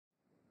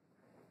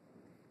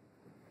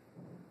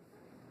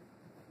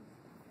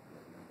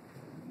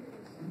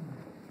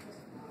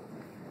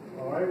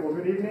right, well,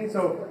 good evening.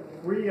 So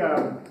we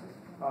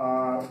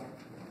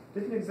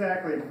didn't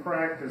exactly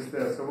practice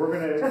this, so we're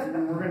gonna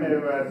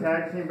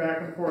tag team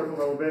back and forth a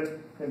little bit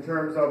in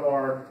terms of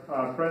our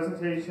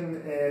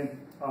presentation and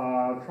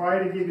try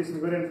to give you some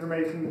good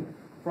information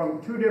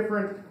from two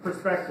different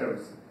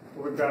perspectives.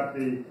 We've got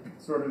the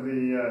sort of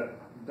the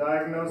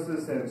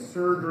diagnosis and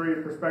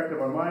surgery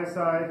perspective on my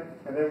side,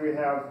 and then we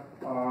have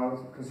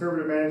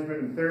conservative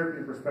management and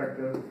therapy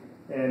perspective.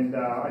 And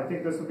I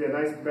think this will be a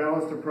nice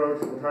balanced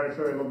approach. We'll try to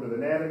show you a little bit of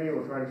anatomy.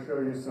 We'll try to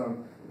show you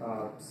some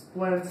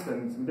splints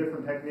and some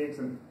different techniques,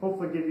 and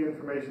hopefully give you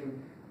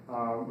information.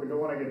 We don't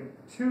want to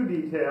get too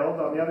detailed.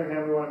 On the other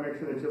hand, we want to make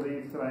sure that you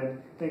leave tonight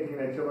thinking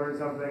that you learned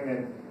something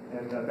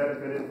and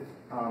benefited.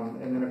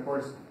 And then, of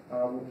course,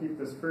 we'll keep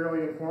this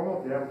fairly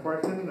informal. If you have a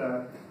question,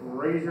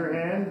 raise your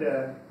hand,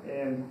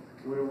 and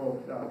we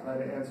will try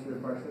to answer your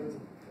questions.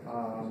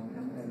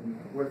 And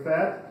with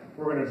that,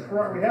 we're going to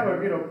try. We have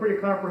a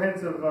pretty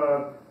comprehensive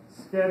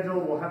schedule.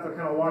 We'll have to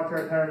kind of watch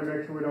our time to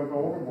make sure we don't go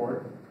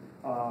overboard.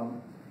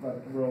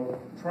 But we'll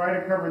try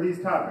to cover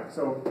these topics.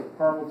 So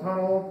carpal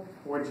tunnel,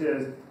 which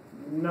is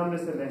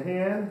numbness in the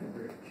hand,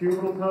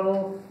 cubital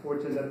tunnel,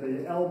 which is at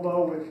the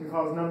elbow, which can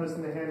cause numbness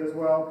in the hand as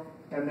well,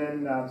 and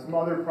then some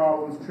other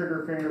problems,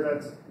 trigger finger.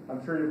 That's,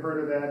 I'm sure you've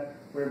heard of that.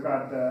 We've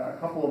got a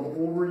couple of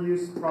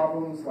overuse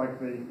problems like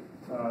the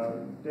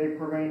de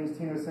Quervain's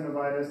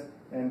tenosynovitis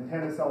and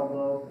tennis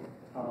elbow,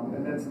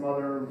 and then some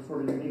other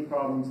sort of unique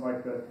problems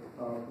like the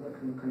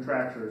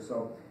contractures.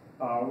 So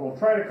we'll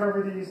try to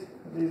cover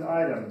these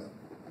items.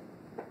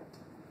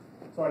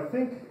 So I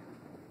think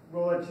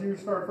we'll let you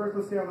start first.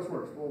 Let's see how this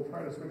works. We'll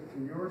try to switch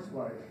to your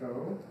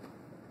slideshow,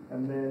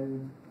 and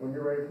then when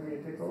you're ready for me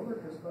to take over,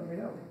 just let me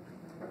know.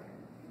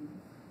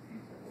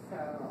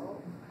 So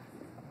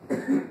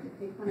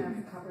we kind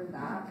of covered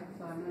that,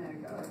 so I'm going to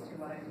go to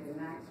what I do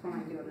next. When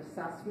I do an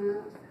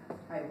assessment,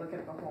 I look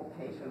at the whole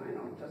patient. I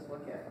don't just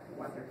look at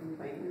what they're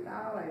complaining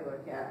about. I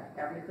look at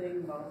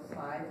everything, both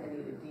sides. I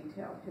need a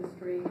detailed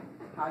history,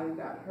 how you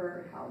got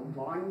hurt, how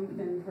long you've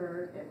been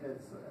hurt, if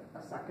it's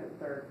a second,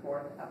 third,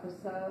 fourth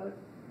episode,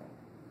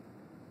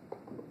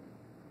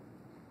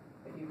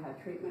 if you've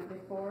had treatment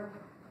before.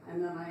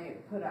 And then I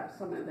put up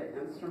some of the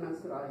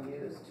instruments that I'll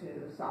use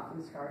to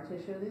soften scar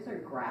tissue. These are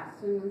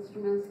Graston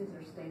instruments. These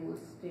are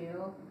stainless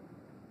steel.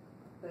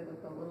 They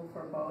look a little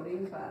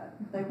foreboding, but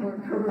they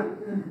work really,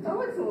 oh,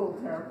 it's a little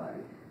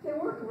terrifying. They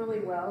work really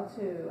well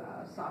to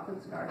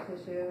soften scar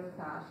tissue,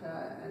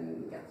 fascia,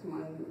 and get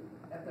someone,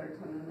 if their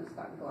tendon is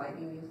stuck,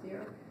 gliding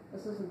easier.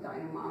 This is a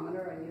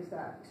dynamometer. I use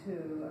that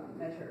to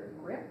measure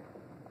grip.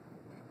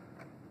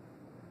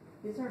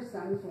 These are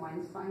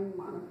Sims-Weinstein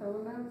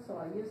monofilaments, so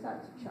I use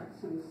that to check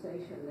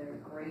sensation. They're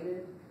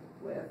graded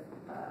with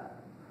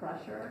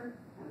pressure,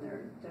 and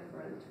they're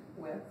different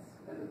widths,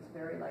 and it's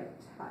very light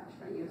touch.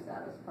 I use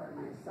that as part of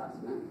my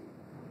assessment.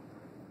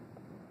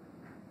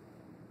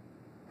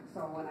 So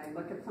when I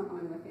look at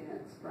someone, I'm looking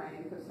at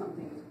strength, if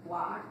something's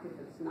blocked, if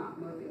it's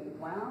not moving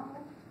well,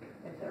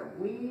 if they're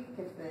weak,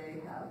 if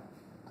they have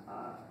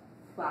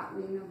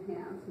flattening of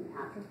hands and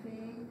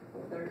atrophy,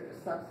 if they're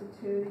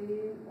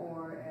substituting,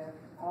 or if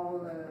all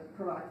the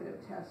provocative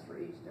tests for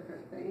each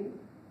different thing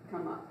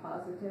come up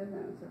positive,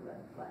 then it's a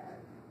red flag.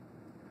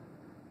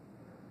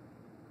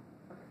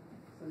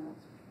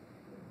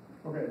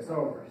 Okay,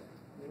 so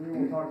we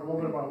will talk a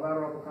little bit about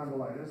lateral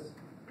epicondylitis.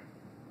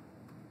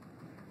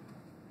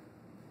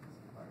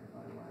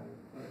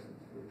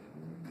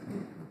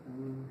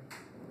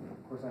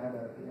 Of course, I had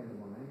that at the end of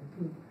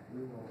mine.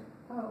 We will.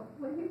 Oh,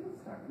 well, you can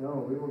start.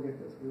 No, we will get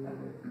this. We will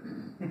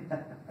get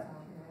it.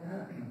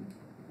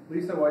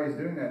 Lisa, while he's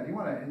doing that, do you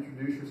want to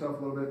introduce yourself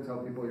a little bit and tell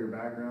people your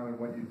background and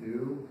what you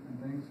do and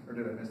things? Or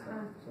did I miss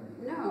that? Sorry.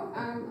 No,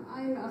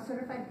 I'm a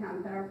certified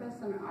hand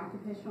therapist. I'm an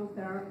occupational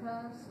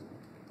therapist.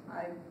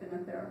 I've been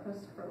a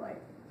therapist for like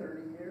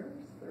 30 years,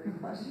 30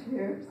 plus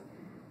years.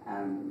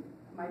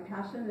 My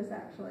passion is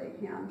actually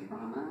hand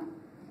trauma,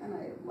 and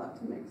I love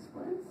to make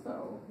splints,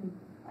 so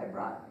I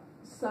brought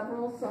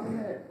some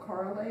that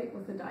correlate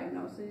with the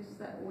diagnoses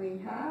that we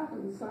have,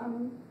 and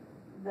some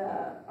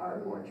that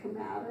are more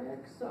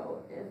traumatic.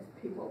 So if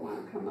people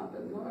want to come up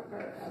and look,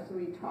 or as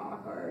we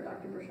talk, or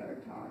Dr.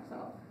 Birchard talks,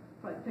 I'll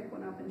probably pick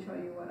one up and show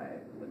you what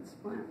I would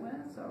splint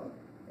with. So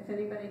if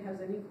anybody has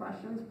any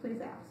questions,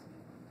 please ask.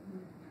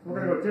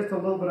 We're going to go just a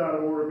little bit out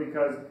of order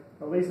because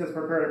Lisa's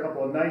prepared a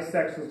couple of nice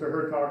sections to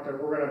her talk that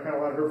we're going to kind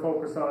of let her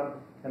focus on,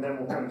 and then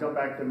we'll kind of jump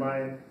back to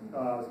my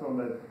some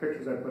of the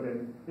pictures I put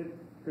in.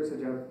 Chris,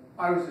 did you have?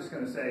 I was just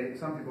going to say,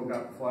 some people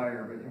got the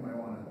flyer, but you might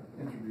want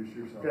to introduce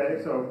yourself.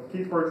 Okay, so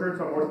Keith Birchard,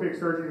 so I'm an orthopedic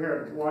surgeon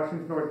here at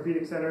Washington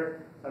Orthopaedic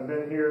Center. I've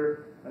been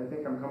here, I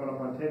think I'm coming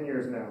up on 10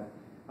 years now.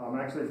 I'm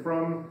actually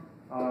from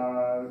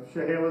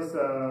Chehalis.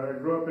 I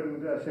grew up in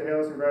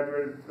Chehalis and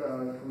graduated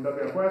from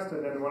WF West,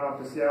 and then went off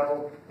to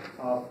Seattle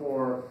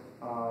for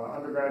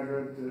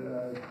undergraduate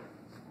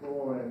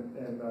school and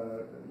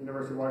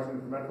University of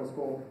Washington for medical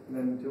school, and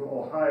then to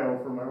Ohio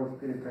for my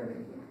orthopedic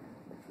training.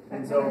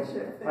 And so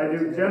I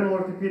do general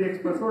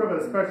orthopedics, but sort of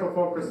a special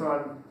focus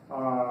on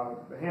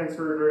hand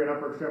surgery and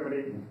upper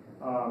extremity.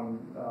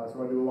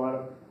 So I do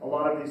a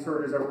lot of these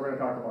surgeries that we're going to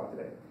talk about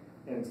today.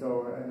 And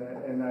so,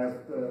 and I have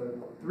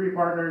 3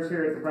 partners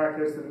here at the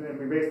practice, and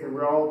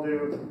we all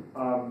do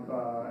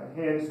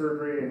hand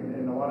surgery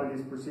and a lot of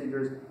these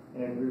procedures,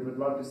 and we would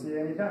love to see you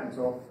anytime.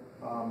 So,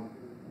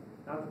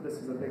 not that this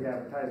is a big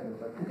advertisement,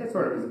 but it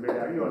sort of is a big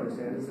advertisement. You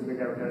understand, it's a big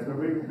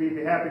advertisement. We'd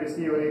be happy to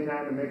see you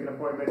anytime and make an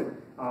appointment.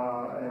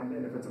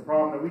 And if it's a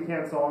problem that we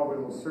can't solve,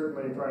 we will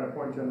certainly try to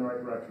point you in the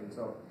right direction.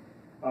 So,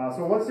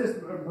 so let's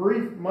just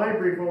my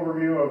brief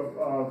overview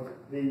of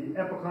the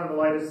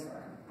epicondylitis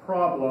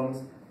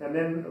problems, and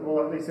then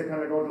we'll at least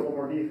kind of go into a little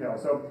more detail.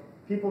 So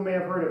people may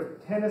have heard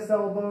of tennis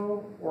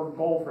elbow or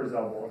golfer's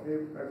elbow. Have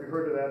you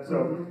heard of that?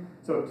 So,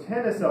 so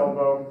tennis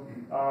elbow,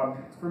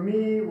 for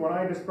me, when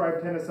I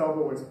describe tennis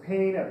elbow, it's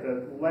pain at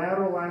the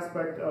lateral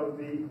aspect of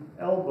the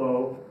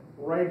elbow,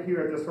 right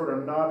here at this sort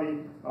of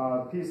knobby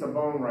piece of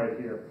bone right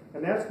here.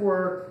 And that's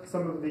where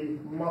some of the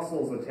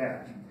muscles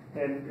attach.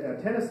 And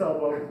tennis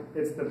elbow,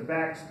 it's the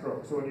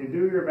backstroke. So when you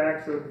do your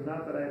backstroke,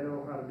 not that I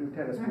know how to do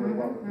tennis very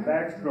well, but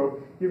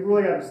backstroke, you've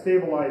really got to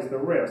stabilize the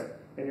wrist.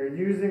 And you're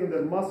using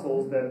the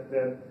muscles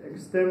that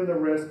extend the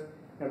wrist,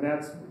 and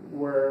that's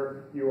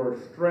where you are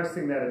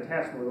stressing that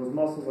attachment, where those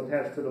muscles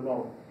attach to the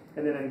bone.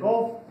 And then in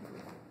golf,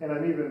 and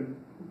I'm even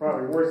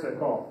probably worse at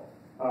golf,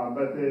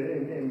 but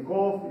in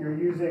golf, you're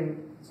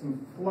using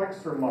some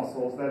flexor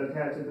muscles that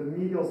attach to the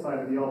medial side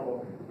of the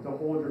elbow to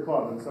hold your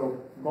club. And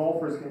so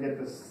golfers can get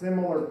this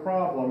similar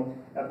problem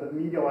at the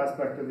medial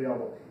aspect of the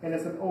elbow. And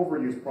it's an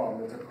overuse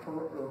problem. It's a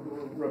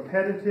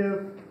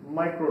repetitive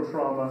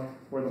microtrauma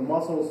where the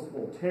muscles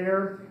will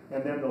tear,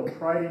 and then they'll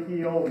try to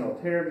heal, and they'll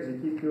tear because you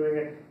keep doing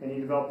it, and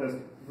you develop this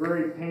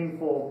very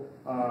painful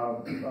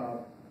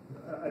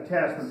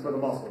attachment for the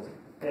muscles.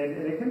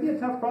 And it can be a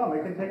tough problem.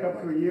 It can take up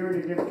to a year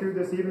to get through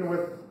this, even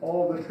with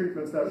all the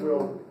treatments that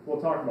we'll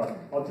talk about.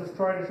 I'll just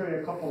try to show you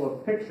a couple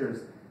of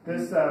pictures.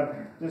 This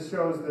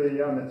shows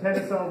the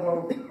tennis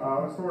elbow,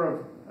 sort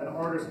of an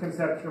artist's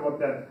conception of what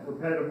that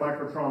repetitive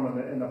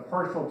microtrauma and the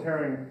partial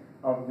tearing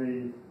of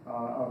the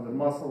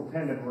muscle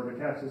tendon where it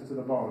attaches to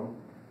the bone.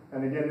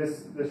 And again,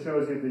 this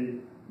shows you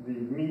the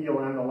medial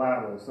and the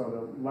lateral. So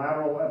the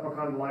lateral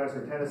epicondylitis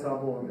or tennis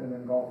elbow, and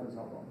then golfer's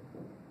elbow.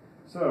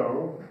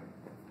 So,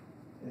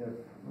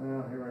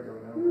 well, here I go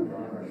now.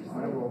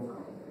 I will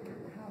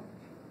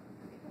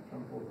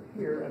jump over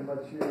here and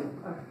let you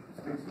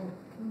speak some.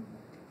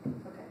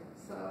 Okay,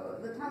 so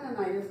the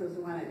tendonitis is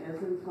when it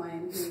is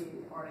inflamed. He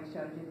already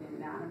showed you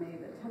the anatomy.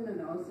 The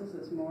tendinosis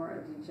is more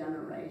a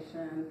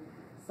degeneration,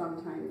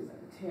 sometimes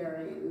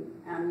tearing,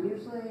 and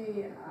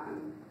usually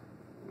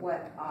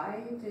what I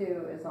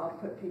do is I'll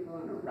put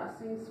people in a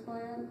resting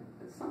splint.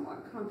 It's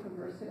somewhat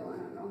controversial. I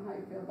don't know how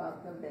you feel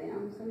about the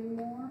BAMs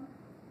anymore.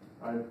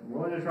 I'm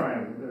willing to try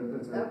them.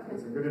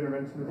 It's a good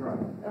intervention to try.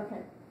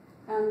 Okay,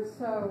 and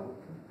so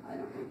I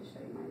don't need to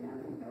show you my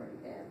anatomy. I already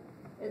did.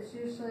 It's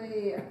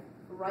usually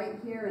right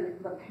here,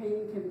 and the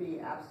pain can be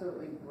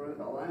absolutely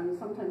brutal. And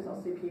sometimes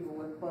I'll see people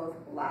with both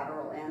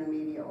lateral and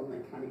medial, and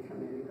they kind of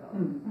come in and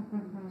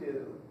go,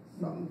 do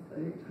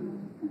something.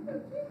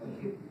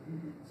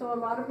 So a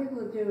lot of people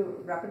that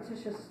do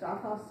repetitious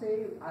stuff I'll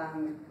see.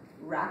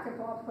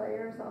 Racquetball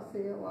players I'll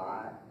see a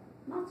lot.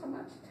 Not so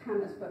much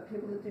tennis, but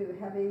people that do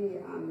heavy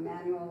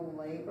manual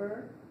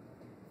labor.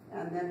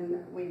 And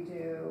then we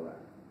do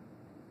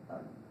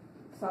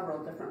several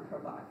different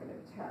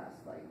provocative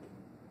tests, like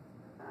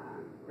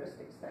wrist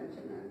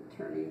extension and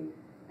turning,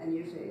 and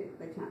usually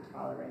they can't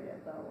tolerate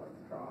it, they'll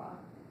withdraw.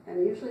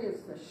 And usually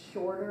it's the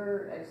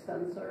shorter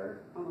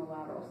extensor on the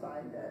lateral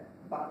side that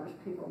bothers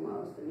people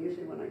most, and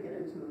usually when I get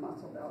into the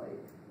muscle belly,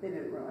 they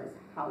didn't realize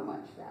how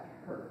much that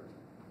hurt.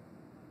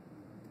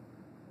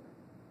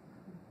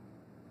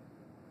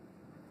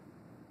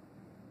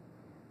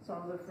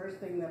 So the first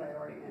thing that I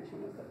already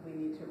mentioned was that we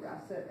need to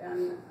rest it,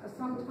 and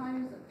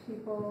sometimes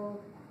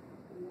people,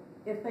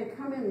 if they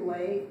come in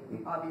late,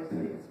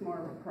 obviously it's more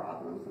of a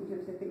problem.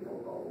 Sometimes they think it'll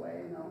go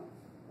away and they'll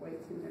wait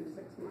sometimes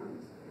 6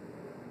 months.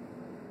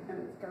 And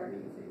it's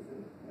gardening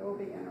season. It will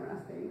be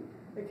interesting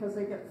because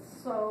they get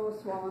so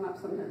swollen up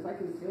sometimes I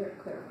can see it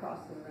clear across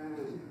the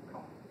room.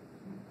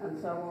 And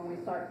so when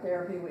we start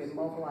therapy, we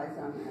immobilize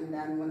them, and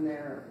then when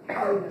their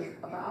pain is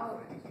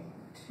about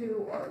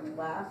 2 or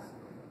less,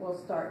 we'll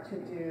start to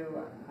do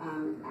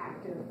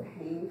active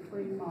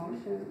pain-free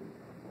motion.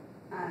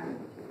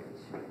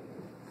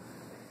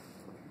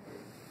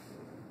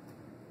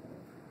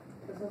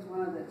 This is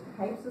one of the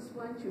types of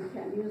splints. You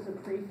can use a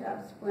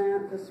prefab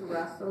splint. This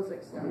rests those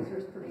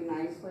extensors pretty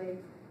nicely.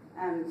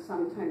 And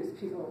sometimes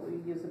people will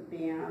use a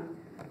band.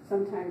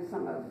 Sometimes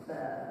some of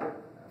the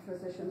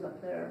physicians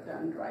up there have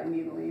done dry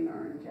needling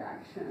or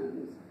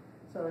injections.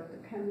 So it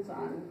depends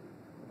on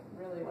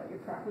really what your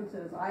preference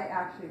is. I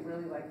actually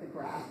really like the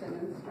Grafton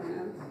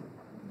instruments.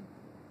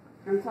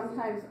 And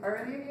sometimes, are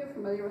any of you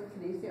familiar with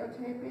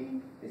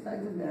kinesiotaping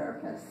besides the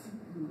therapist?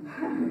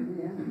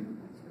 Yeah,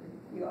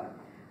 you are.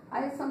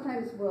 I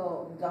sometimes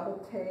will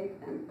double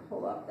tape and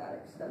pull up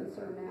that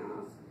extensor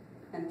mass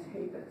and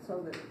tape it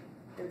so that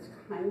it's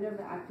kind of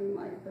acting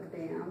like the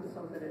band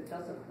so that it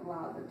doesn't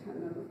allow the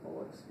tendon the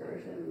full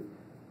excursion,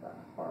 the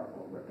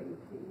horrible ripping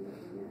pain at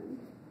the end.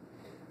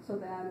 So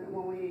then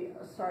when we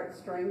start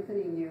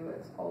strengthening you,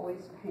 it's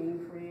always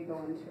pain-free, go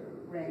into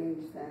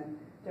range, then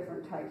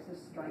different types of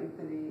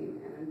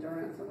strengthening and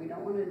endurance. And we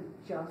don't want to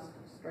just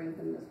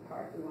strengthen this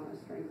part, we want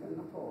to strengthen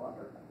the whole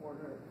upper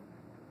quarter.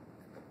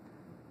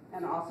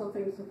 And also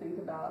things to think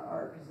about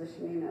are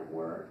positioning at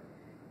work.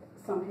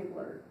 Some people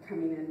are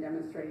coming in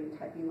demonstrating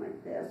typing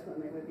like this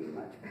when they would be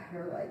much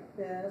better like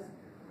this,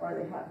 or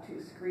they have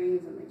two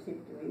screens and they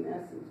keep doing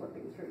this and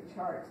flipping through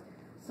charts.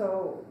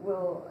 So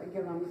we'll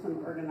give them some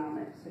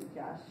ergonomic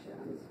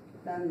suggestions.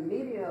 Then the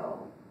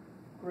medial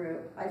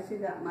group, I see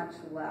that much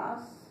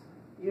less.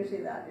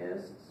 Usually that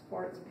is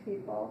sports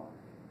people,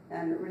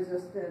 and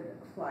resisted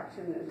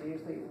flexion is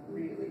usually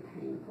really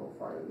painful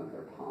for them with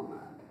their palm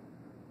up.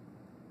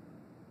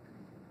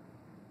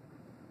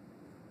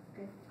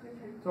 Okay, your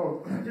turn.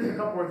 So just a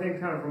couple more things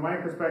kind of from my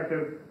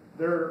perspective.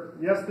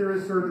 Yes, there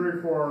is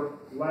surgery for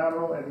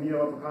lateral and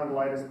medial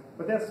epicondylitis,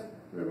 but that's,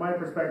 in my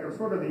perspective,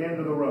 sort of the end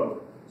of the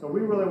road. So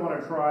we really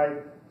want to try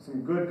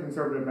some good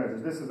conservative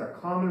measures. This is a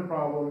common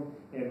problem,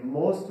 and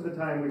most of the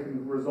time we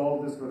can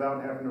resolve this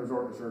without having to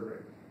resort to surgery.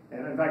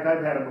 And in fact,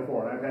 I've had it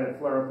before. I've had it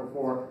flare up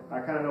before.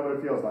 I kind of know what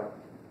it feels like.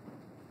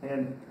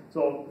 And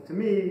so to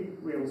me,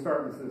 we will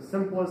start with the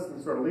simplest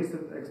and sort of least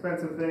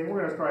expensive thing. We're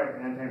going to try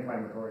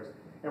anti-inflammatories.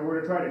 And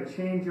we're going to try to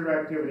change your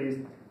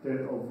activities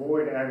to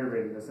avoid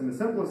aggravating this. And the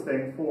simplest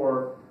thing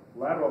for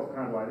lateral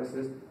epicondylitis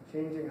is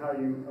changing how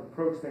you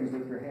approach things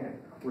with your hand.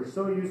 We're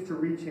so used to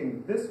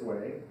reaching this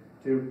way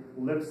to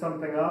lift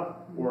something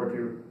up, or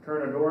to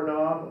turn a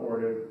doorknob, or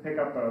to pick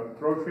up a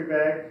grocery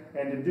bag,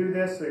 and to do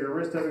this so your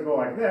wrist doesn't go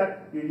like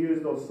that, you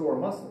use those sore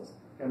muscles,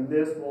 and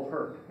this will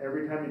hurt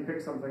every time you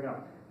pick something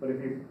up. But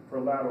if you, for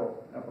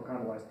lateral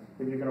epicondylitis,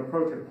 if you can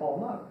approach it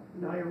palm up,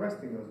 now you're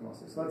resting those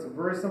muscles. So that's a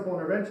very simple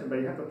intervention, but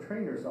you have to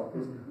train yourself,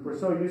 because we're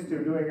so used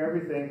to doing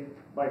everything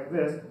like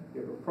this,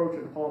 you have to approach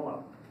it palm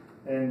up.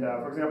 And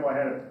for example, I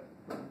had a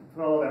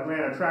fellow that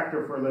ran a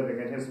tractor for a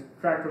living, and his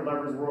tractor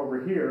levers were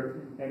over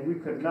here, and we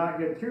could not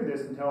get through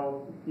this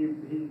until he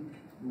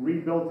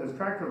rebuilt his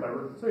tractor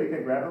lever so he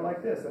could grab it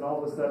like this, and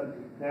all of a sudden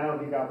now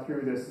he got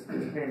through this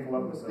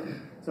painful episode.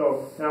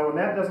 So now when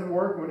that doesn't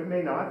work, when it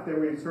may not,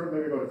 then we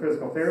certainly go to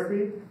physical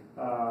therapy.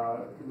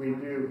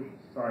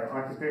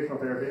 Occupational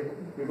therapy.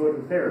 We go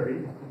to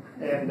therapy,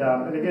 and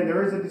again,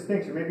 there is a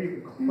distinction. Maybe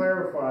you could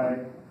clarify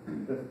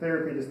the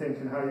therapy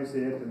distinction, how you see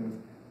it.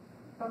 And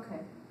okay,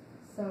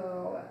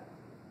 so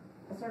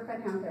a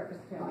certified hand therapist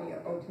can be an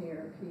OT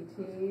or a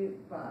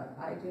PT, but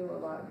I do a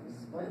lot of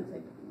splints. I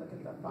look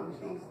at the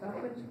functional stuff,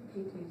 which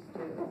PTs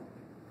do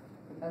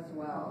as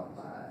well.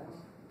 But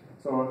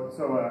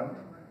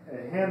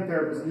a hand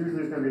therapist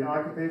usually is going to be an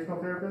occupational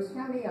therapist.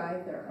 Can be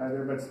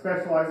either, but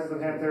specializes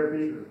in hand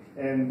therapy,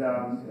 and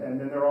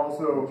then there are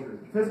also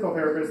physical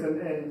therapists,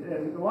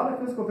 and a lot of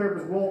physical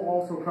therapists will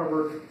also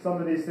cover some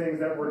of these things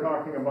that we're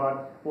talking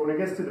about. But when it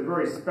gets to the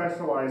very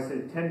specialized,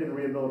 say, tendon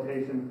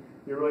rehabilitation,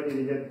 you really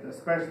need to get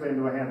especially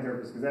into a hand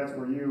therapist, because that's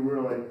where you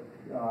really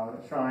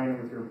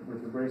shine with your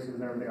braces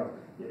and everything else.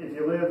 If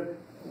you live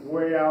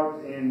way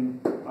out in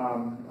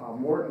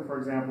Morton, for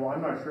example,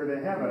 I'm not sure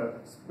they have a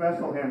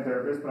special hand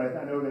therapist, but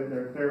I know that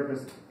their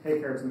therapists take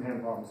care of some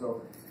hand problems.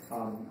 So,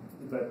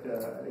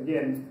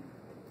 again,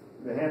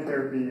 the hand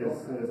therapy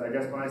is I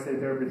guess when I say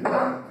therapy, you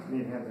don't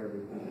need hand therapy.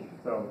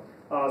 So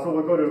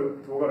we'll go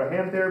to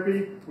hand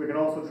therapy. We can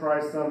also try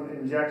some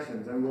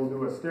injections, and we'll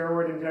do a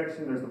steroid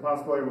injection. There's the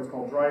possibility of what's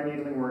called dry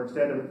needling, where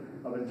instead of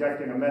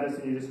injecting a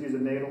medicine, you just use a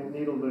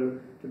needle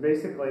to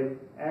basically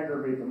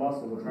aggravate the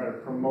muscle to try to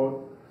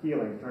promote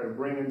healing, try to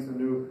bring in some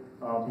new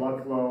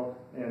blood flow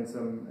and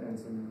some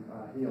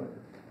healing.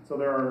 So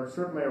there are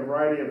certainly a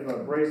variety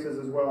of braces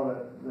as well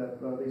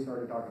that Lisa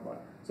already talked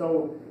about.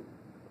 So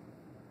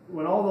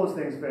when all those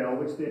things fail,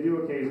 which they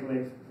do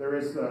occasionally, there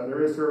is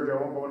surgery.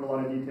 I won't go into a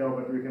lot of detail,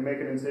 but we can make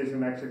an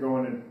incision, actually go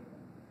in and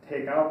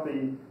take out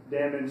the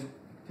damaged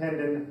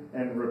tendon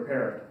and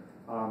repair it.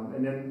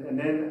 And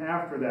then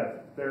after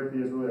that, therapy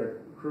is really a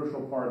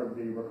crucial part of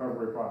the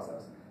recovery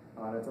process.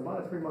 It's about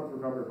a 3-month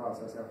recovery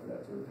process after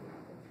that surgery.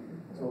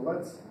 So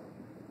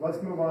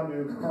let's move on to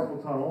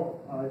carpal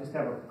tunnel. I just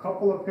have a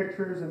couple of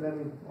pictures, and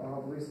then I'll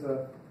have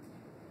Lisa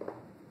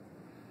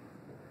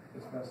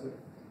discuss it.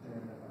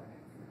 And if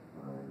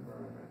I find where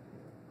I'm at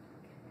here.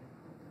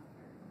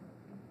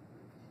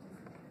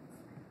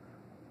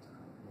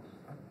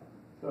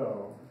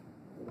 So,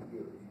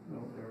 no,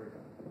 there we go.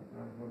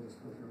 We'll just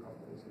go through a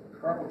couple of these here.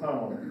 Carpal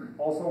tunnel,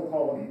 also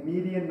called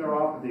median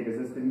neuropathy, because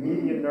it's the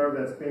median nerve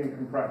that's being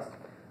compressed.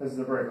 This is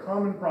a very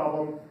common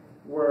problem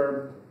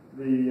where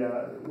the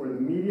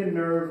median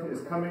nerve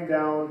is coming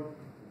down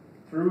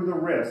through the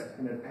wrist,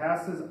 and it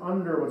passes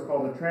under what's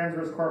called the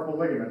transverse carpal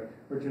ligament,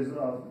 which is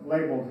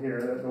labeled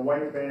here, the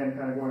white band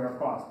kind of going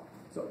across.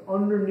 So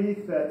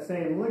underneath that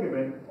same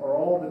ligament are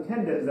all the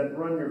tendons that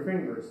run your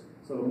fingers.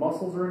 So the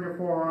muscles are in your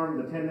forearm,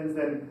 the tendons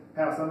then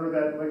pass under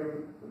that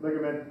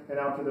ligament and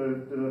out to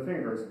the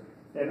fingers.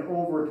 And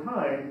over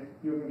time,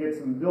 you can get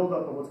some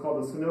buildup of what's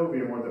called the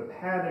synovium, or the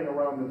padding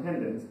around the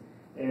tendons,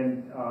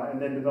 and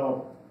then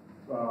develop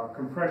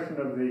compression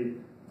of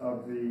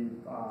the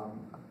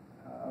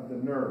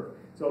nerve.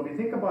 So if you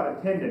think about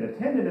a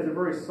tendon is a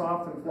very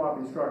soft and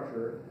floppy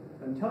structure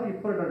until you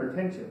put it under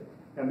tension,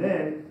 and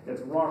then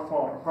it's rock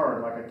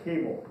hard like a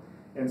cable.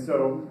 And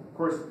so, of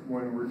course,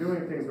 when we're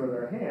doing things with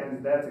our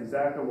hands, that's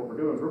exactly what we're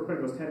doing, is we're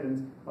putting those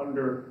tendons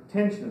under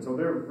tension. So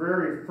they're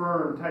very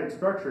firm, tight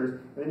structures,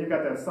 and then you've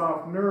got that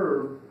soft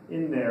nerve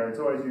in there. And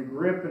so as you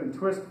grip and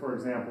twist, for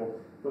example,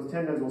 those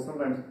tendons will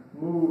sometimes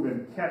move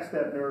and catch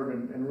that nerve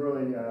and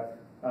really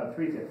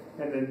tweak it.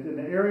 And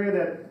the area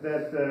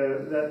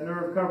that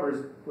nerve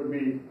covers would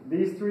be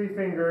these three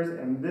fingers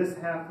and this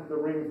half of the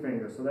ring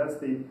finger. So that's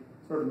the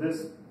sort of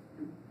this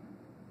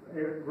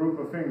group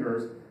of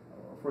fingers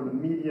for the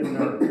median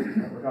nerve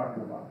that we're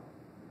talking about.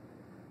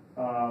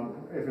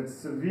 If it's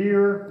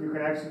severe, you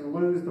can actually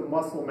lose the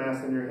muscle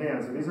mass in your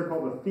hands. So these are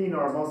called the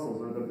thenar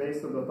muscles, or the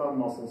base of the thumb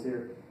muscles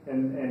here.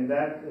 And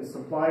that is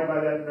supplied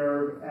by that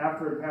nerve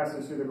after it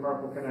passes through the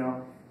carpal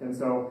canal. And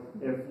so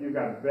if you've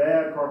got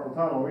bad carpal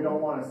tunnel, we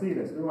don't want to see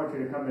this. We want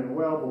you to come in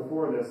well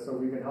before this so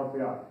we can help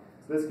you out.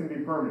 So this can be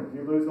permanent.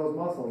 If you lose those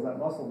muscles, that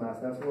muscle mass,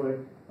 that's really,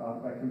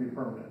 that can be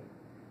permanent.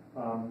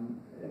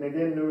 And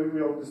again,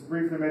 we'll just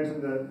briefly mention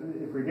that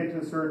if we get to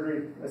the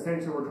surgery,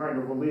 essentially we're trying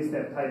to release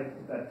that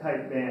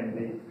tight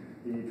band,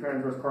 the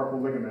transverse carpal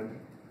ligament.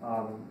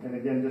 And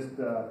again, just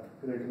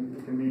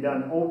it can be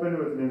done open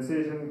with an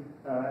incision,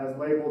 as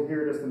labeled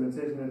here, just an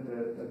incision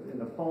in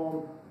the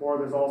palm, or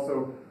there's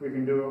also, we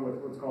can do it with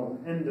what's called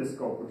an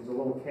endoscope, which is a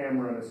little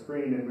camera and a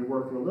screen, and we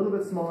work through a little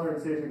bit smaller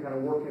incision, kind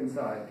of work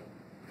inside.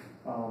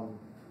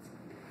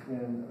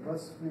 And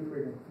let's see if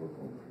we can flip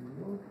over to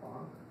your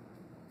talk.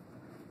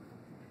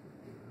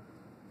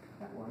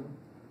 That one,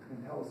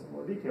 and tell us some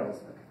more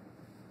details.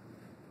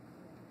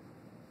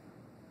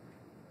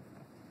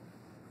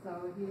 So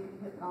he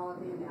hit all of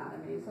the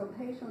anatomy. So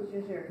patients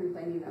usually are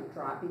complaining of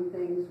dropping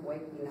things,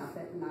 waking up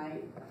at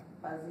night,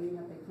 buzzing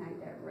that they can't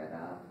get rid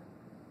of.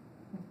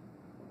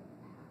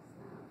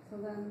 So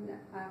then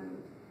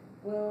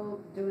we'll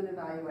do an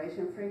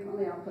evaluation.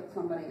 Frequently I'll put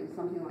somebody in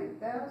something like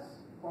this,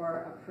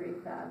 or a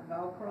prefab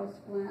Velcro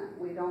splint.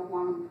 We don't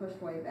want them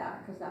pushed way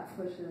back because that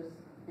pushes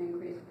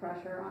increased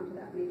pressure onto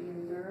that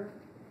median nerve.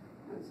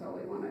 And so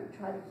we want to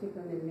try to keep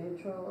them in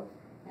neutral.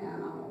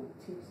 And I'll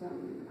teach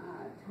them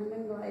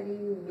tendon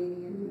gliding,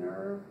 median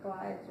nerve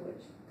glides,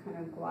 which kind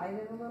of glide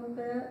it a little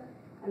bit.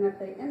 And if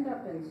they end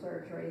up in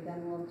surgery,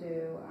 then we'll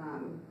do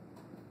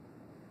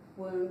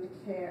wound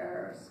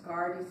care,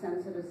 scar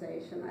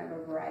desensitization. I have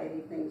a variety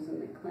of things in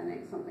the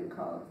clinic, something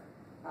called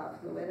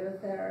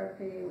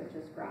fluidotherapy, which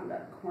is ground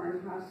up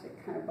corn husks. It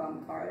kind of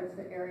bombards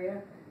the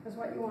area. Because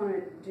what you want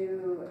to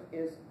do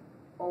is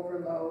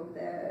overload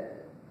the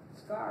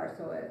scar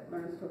so it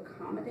learns to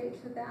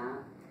accommodate to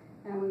that.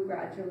 And we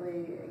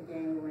gradually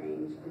gain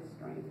range and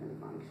strength and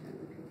function.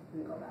 People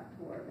can go back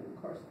to work. And of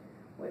course,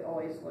 we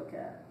always look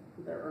at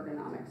their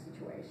ergonomic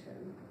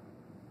situation.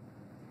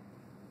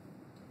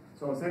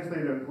 So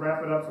essentially, to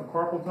wrap it up, so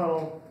carpal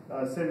tunnel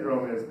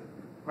syndrome is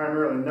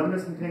primarily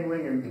numbness and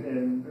tingling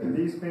in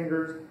these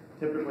fingers,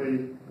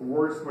 typically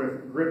worse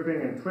with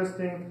gripping and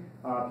twisting.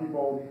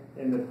 People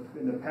in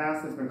the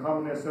past, it's been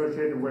commonly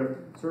associated with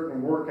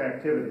certain work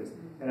activities.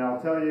 And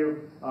I'll tell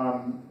you,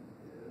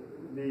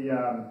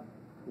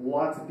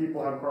 lots of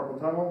people have carpal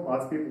tunnel.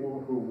 Lots of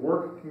people who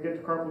work can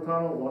get to carpal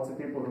tunnel. Lots of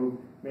people who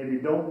maybe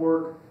don't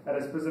work at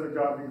a specific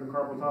job can get to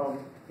carpal tunnel.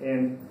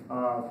 And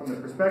from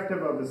the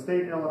perspective of the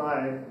state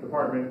L&I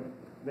department,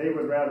 they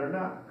would rather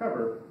not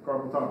cover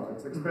carpal tunnel.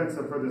 It's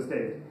expensive for the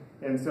state.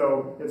 And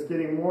so it's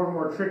getting more and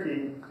more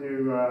tricky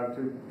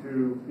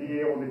to be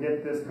able to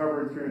get this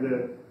covered through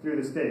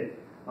the state.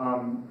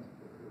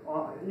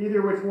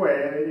 Either which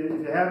way, if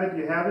you have it,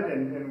 you have it,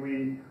 and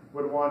we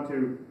would want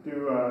to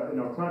do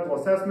a clinical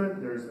assessment.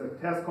 There's a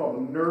test called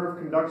the nerve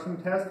conduction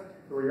test,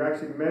 where you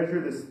actually measure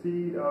the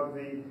speed of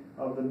the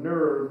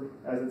nerve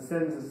as it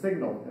sends a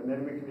signal, and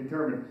then we can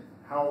determine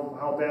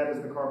how bad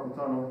is the carpal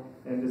tunnel,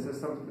 and is this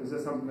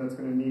something that's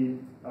going to need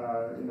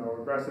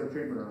aggressive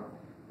treatment or not.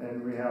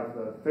 And we have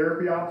the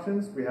therapy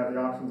options. We have the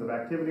options of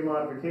activity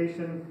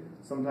modification,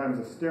 sometimes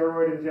a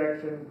steroid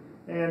injection,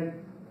 and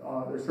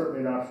there's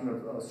certainly an option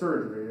of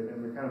surgery.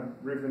 And we kind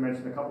of briefly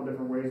mentioned a couple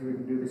different ways we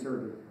can do the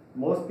surgery.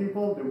 Most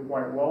people do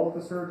quite well with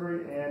the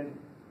surgery and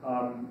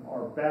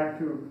are back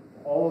to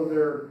all of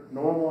their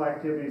normal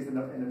activities in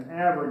an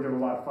average of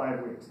about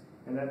 5 weeks.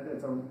 And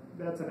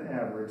that's an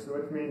average. So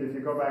it means if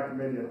you go back to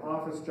maybe an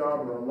office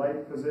job or a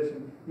light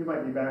position, you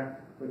might be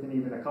back within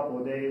even a couple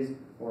of days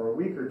or a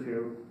week or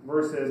two,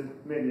 versus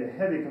maybe a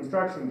heavy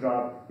construction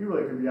job, you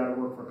really could be out of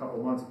work for a couple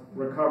of months,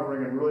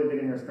 recovering and really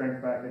getting your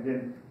strength back.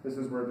 Again, this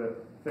is where the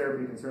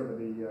therapy can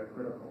certainly be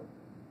critical.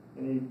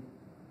 Any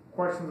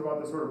questions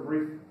about this sort of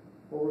brief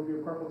overview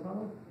of carpal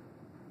tunnel?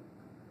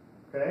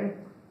 Okay,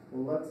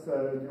 well let's,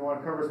 do you want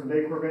to cover some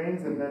Dacor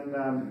veins and then,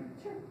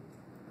 Sure.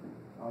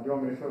 do you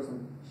want me to show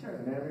some Sure.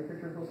 anatomy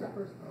pictures real quick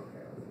first?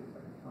 Okay, let's see if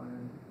I can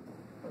find.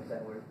 What's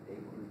that word?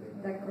 Dacor vein?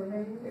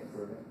 Decurvains.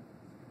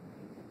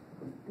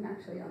 And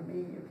actually on me,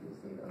 you can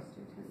see those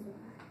two tendons.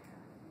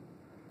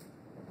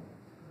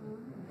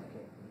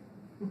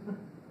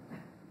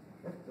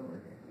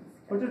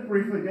 Well, just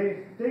briefly,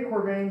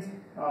 Decurvains,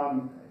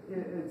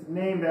 it's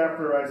named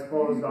after, I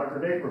suppose, Dr.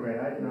 Decurvain.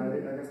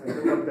 I guess I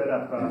could look that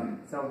up.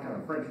 Sounds kind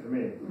of French to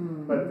me.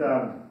 But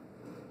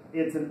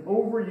it's an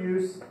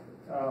overuse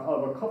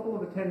of a couple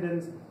of the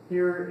tendons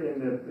here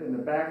in the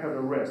back of the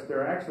wrist.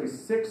 There are actually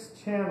 6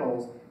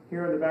 channels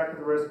here in the back of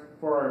the wrist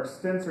for our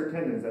extensor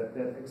tendons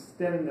that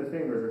extend the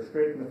fingers or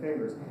straighten the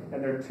fingers.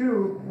 And there are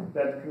 2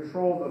 that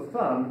control the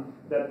thumb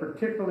that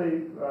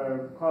particularly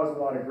cause a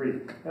lot of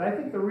grief. And I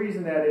think the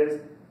reason that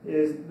is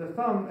the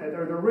thumb,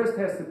 or the wrist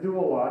has to do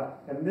a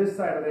lot, and this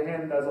side of the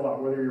hand does a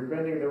lot, whether you're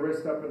bending the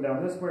wrist up and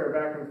down this way or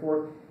back and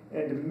forth.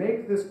 And to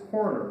make this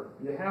corner,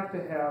 you have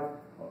to have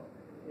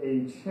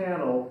a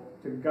channel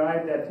to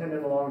guide that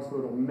tendon along so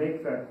it'll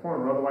make that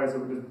corner. Otherwise, it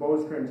would just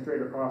bowstring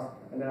straight across,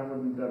 and that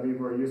wouldn't be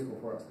very useful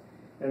for us.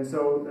 And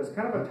so there's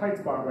kind of a tight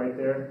spot right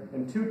there,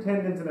 and 2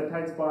 tendons in a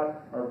tight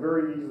spot are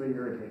very easily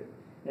irritated.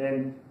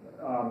 And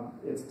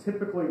it's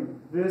typically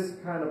this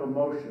kind of a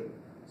motion.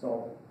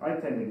 So I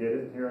tend to get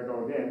it, here I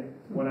go again,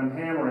 when I'm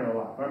hammering a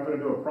lot. If I'm going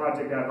to do a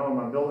project at home,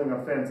 I'm building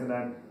a fence,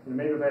 and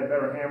maybe I've had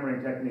better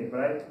hammering technique,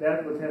 but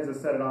that's what tends to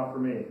set it off for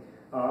me.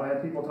 I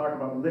had people talk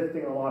about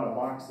lifting a lot of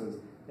boxes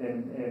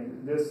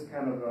in this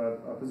kind of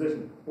a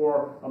position,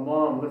 or a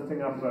mom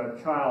lifting up a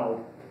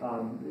child,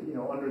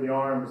 under the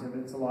arms, and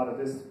it's a lot of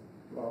this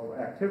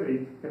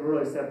activity can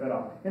really set that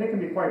off. And it can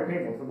be quite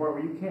painful to the point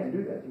where you can't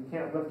do that. You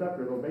can't lift up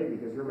your little baby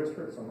because your wrist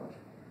hurts so much.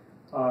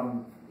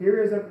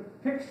 Here is a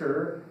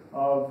picture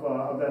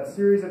of that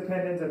series of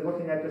tendons, and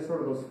looking at just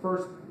sort of those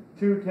first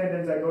 2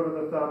 tendons that go to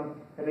the thumb.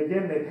 And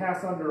again, they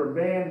pass under a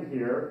band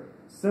here,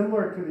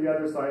 similar to the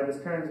other side,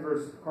 this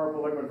transverse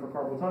carpal ligament for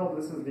carpal tunnel.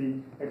 This is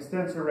the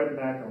extensor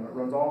retinaculum. It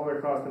runs all the way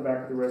across the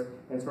back of the wrist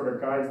and sort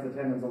of guides the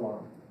tendons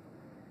along.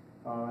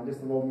 Just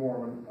a little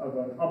more of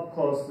an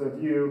up-close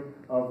view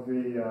of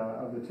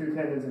the 2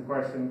 tendons in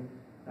question.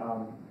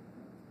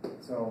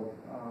 So,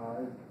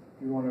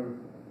 if you want to,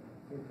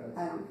 I think that's...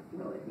 I don't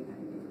really think I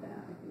need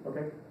that. I think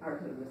okay.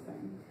 ours are the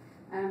same.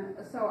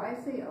 So I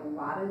see a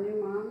lot of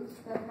new moms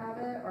that have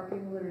it, or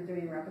people that are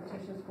doing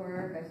repetitious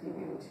work. I see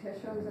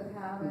beauticians that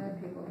have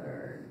it, people that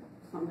are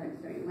sometimes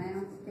doing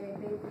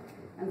landscaping.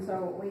 And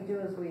so what we do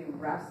is we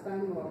rest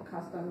them. We'll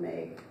custom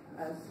make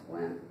a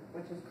splint,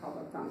 which is called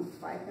a thumb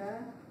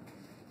spica,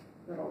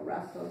 that'll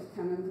rest those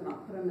tendons, and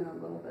I'll put them in a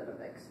little bit of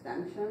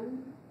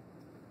extension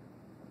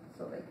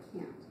so they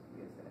can't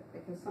use it,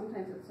 because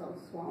sometimes it's so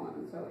swollen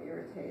and so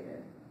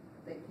irritated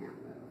they can't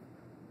move.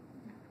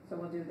 So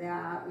we'll do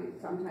that.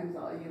 Sometimes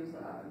I'll use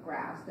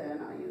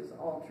Grafton, I'll use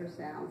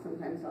ultrasound,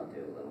 sometimes I'll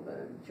do a little bit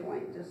of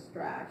joint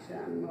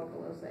distraction,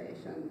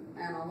 mobilization,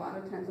 and a lot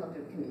of times I'll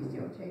do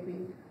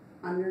kinesiotaping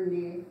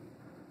underneath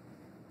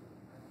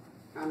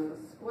on the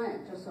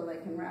splint just so they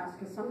can rest,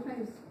 because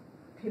sometimes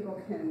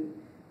people can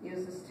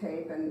use this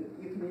tape, and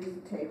you can use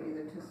the tape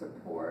either to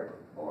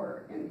support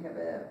or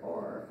inhibit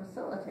or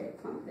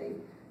facilitate something.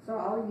 So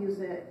I'll use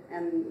it,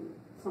 and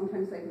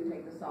sometimes they can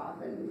take this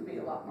off and be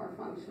a lot more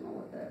functional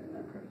with it, and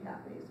they're pretty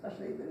happy,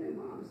 especially the new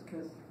moms,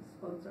 because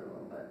splints are a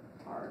little bit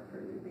hard for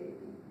a new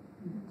baby.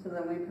 So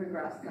then we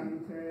progress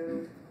them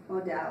through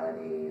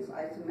modalities,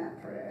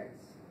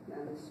 isometrics,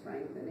 then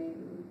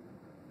strengthening,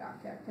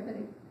 back to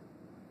activity.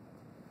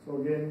 So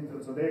again,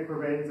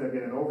 Decurvains,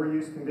 again, an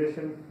overuse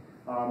condition.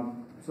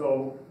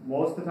 So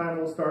most of the time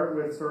we'll start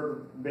with sort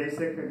of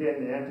basic,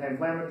 again, the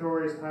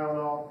anti-inflammatories,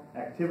 Tylenol,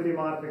 activity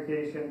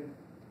modification,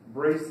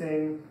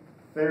 bracing,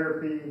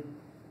 therapy.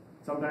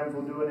 Sometimes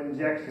we'll do an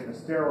injection, a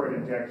steroid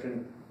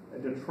injection,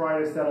 to try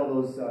to settle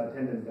those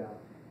tendons down.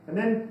 And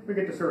then we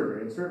get to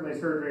surgery. And certainly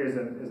surgery is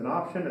an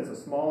option. It's a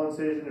small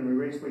incision, and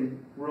we basically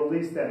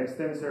release that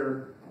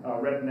extensor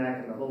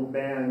retinaculum, a little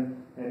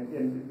band,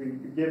 and we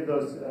give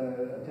those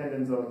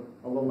tendons a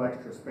little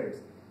extra space.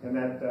 And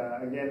that,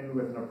 again,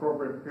 with an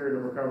appropriate period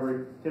of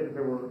recovery,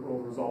 typically will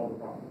resolve the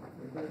problem.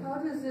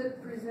 How does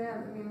it present?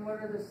 I mean,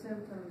 what are the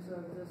symptoms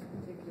of this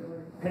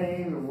particular?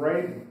 Pain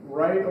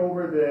right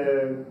over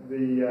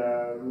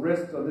the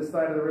wrist, on this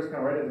side of the wrist,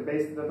 kind of right at the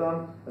base of the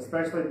thumb.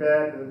 Especially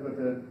bad with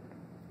the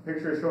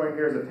picture showing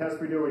here is a test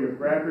we do where you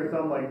grab your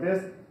thumb like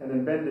this and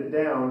then bend it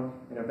down.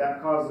 And if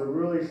that causes a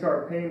really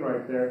sharp pain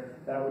right there,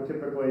 that would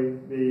typically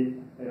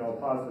be a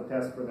positive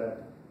test for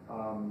that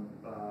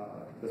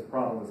this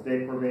problem, this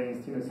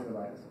Decurvains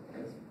tenosynovitis.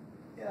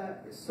 Yes.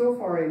 So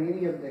far in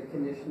any of the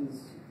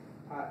conditions,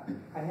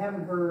 I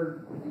haven't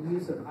heard the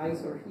use of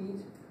ice or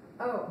heat.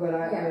 Oh, but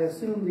I yes.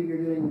 assume that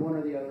you're doing one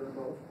or the other,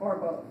 both. Or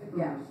both,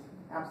 yes,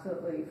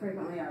 absolutely.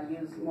 Frequently I'll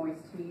use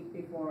moist heat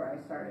before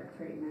I start a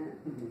treatment.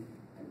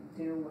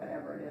 Do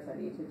whatever it is I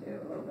need to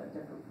do, a little bit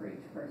different for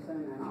each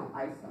person, and I'll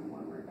ice them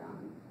when we're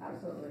done.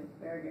 Absolutely.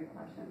 Very good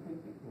question.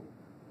 Thank you.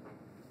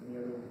 Any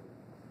other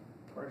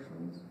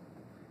questions?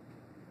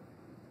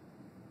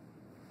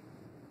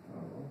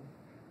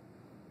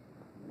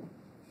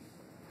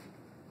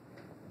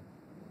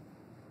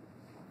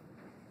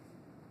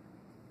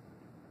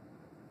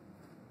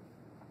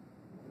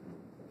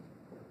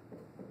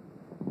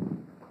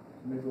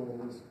 maybe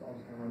we'll just, I'll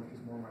just kind of run through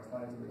some more of my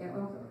slides. Every Yeah,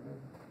 time. well, Is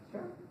that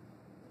okay? Sure.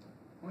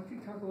 Why don't you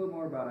talk a little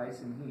more about ice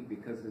and heat,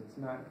 because it's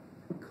not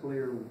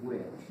clear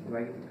which. Do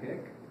I get to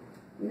pick?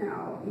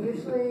 No,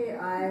 usually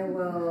I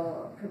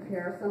will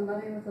prepare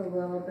somebody with a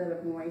little bit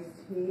of moist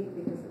heat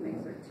because it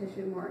makes their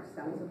tissue more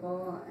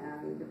extensible,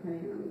 and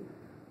depending on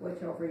which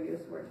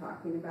overuse we're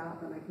talking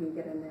about, then I can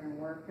get in there and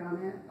work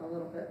on it a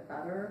little bit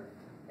better.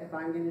 If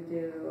I'm going to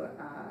do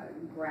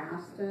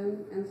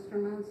Graston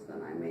instruments,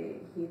 then I may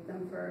heat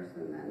them first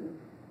and then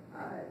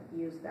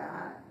use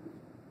that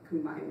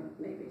combined with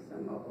maybe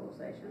some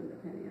mobilization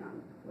depending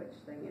on which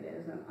thing it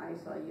is, and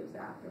ice I'll use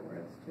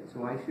afterwards too.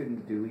 So I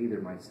shouldn't do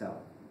either myself.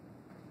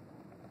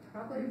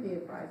 Probably be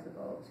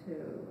advisable to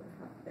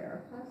have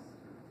therapists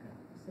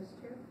assist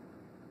you.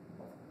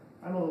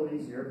 I'm a little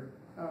easier.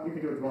 Oh. You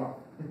can do it tomorrow.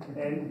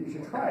 And you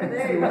should try it.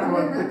 There See you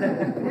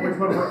which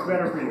one works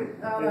better for you.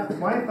 Oh, that's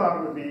My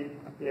thought would be,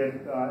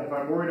 if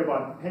I'm worried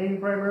about pain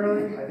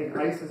primarily, I think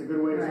ice is a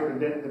good way to sort of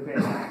dent the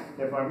pain.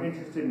 If I'm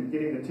interested in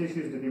getting the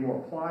tissues to be more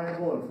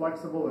pliable and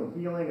flexible and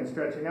healing and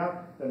stretching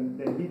out, then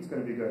heat's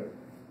going to be good.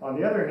 On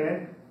the other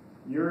hand,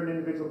 you're an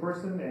individual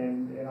person,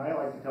 and I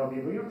like to tell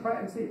people, try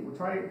it and see. We'll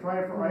try it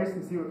for ice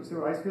and see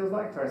what ice feels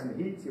like. Try some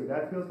heat, see what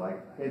that feels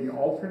like. Maybe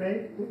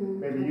alternate.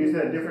 Maybe use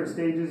that at different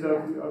stages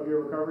of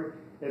your recovery.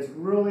 It's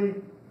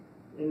really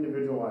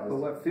individualized. But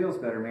what feels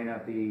better may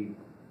not be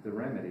the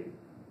remedy.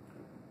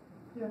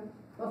 Yeah.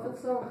 Well, if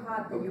it's so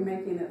hot that you're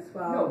making it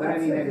swell, No, but I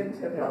that's mean, a good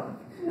tip.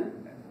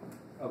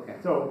 Yeah. Okay.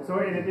 So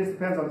and it just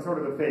depends on sort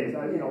of the phase.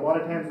 A lot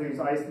of times we use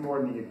ice more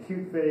in the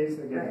acute phase,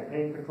 again, Right. the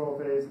pain control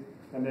phase,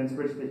 and then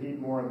switch to heat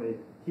more in the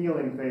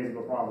healing phase of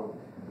a problem.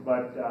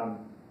 But I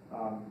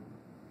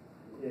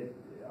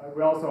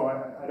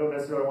don't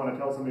necessarily want to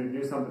tell somebody to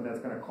do something that's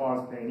going to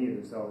cause pain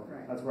either. So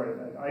Right. that's where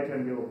I tend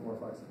to be a little more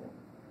flexible.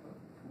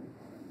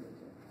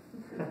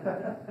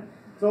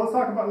 So let's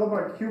talk about a little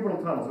about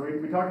cubital tunnel. So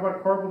we talked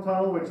about carpal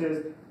tunnel, which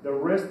is the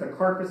wrist. The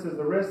carpus is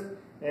the wrist.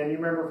 And you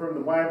remember from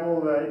the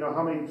Bible,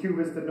 how many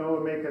cubits did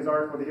Noah make his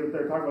ark? Well,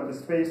 they're talking about the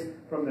space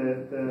from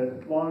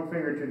the long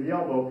finger to the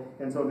elbow,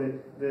 and so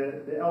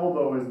the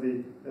elbow is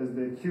the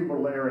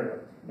cubital area.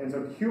 And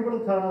so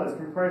cubital tunnel is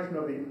compression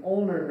of the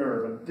ulnar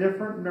nerve, a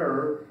different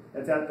nerve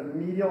that's at the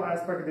medial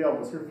aspect of the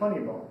elbow. It's your funny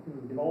bone.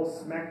 You've all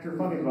smacked your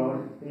funny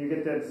bone, and you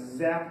get that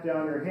zap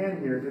down your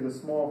hand here to the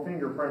small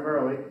finger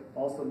primarily.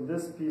 Also,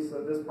 this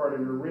part of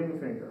your ring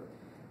finger.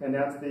 And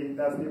that's the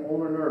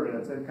ulnar nerve, and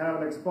it's a kind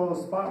of an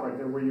exposed spot right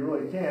there where you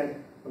really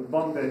can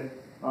bump it.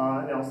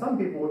 Now, some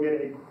people will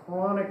get a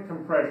chronic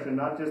compression,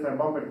 not just I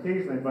bump it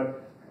occasionally,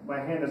 but my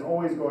hand is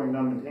always going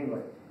numb and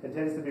tingling. It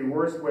tends to be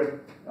worse with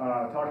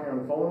talking on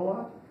the phone a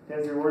lot. It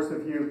tends to be worse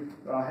if you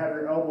have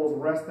your elbows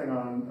resting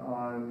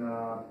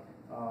on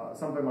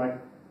something like,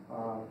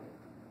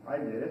 I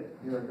did it.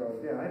 Here it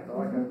goes. Yeah, I feel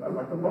like I'm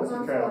like the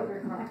poster child.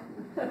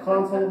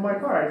 Console of my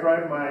car. I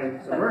drive my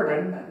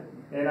Suburban.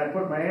 And I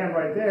put my hand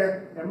right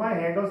there, and my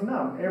hand goes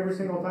numb every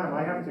single time.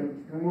 I have to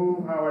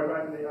move how I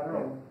drive. I don't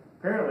know.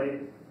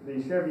 Apparently,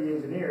 the Chevy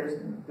engineers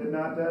did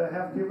not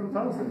have cubital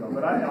tunnel syndrome,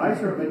 but I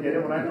certainly get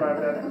it when I drive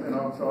that.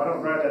 So I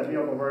don't drive that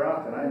vehicle very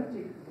often.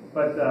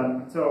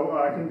 So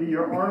it can be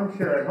your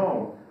armchair at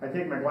home. I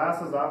take my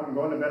glasses off and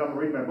go into bed. I'm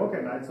reading my book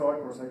at night, so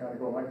of course I got to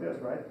go like this,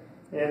 right?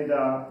 And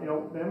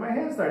then my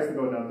hand starts to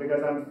go numb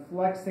because I'm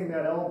flexing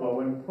that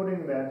elbow and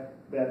putting that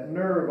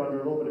nerve under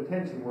a little bit of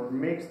tension where it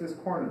makes this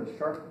corner, the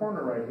sharp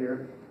corner right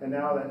here, and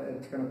now that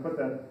it's going to put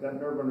that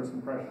nerve under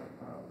some pressure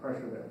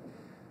there.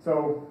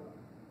 So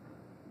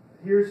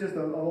here's just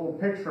a little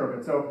picture of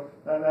it. So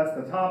that's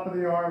the top of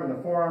the arm and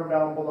the forearm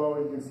down below.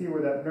 You can see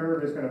where that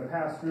nerve is going to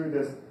pass through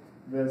this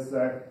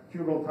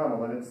cubital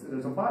tunnel, and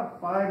there's about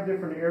 5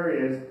 different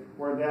areas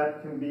where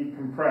that can be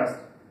compressed.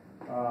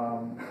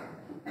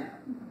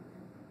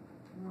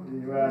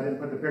 I didn't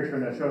put the picture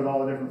in that shows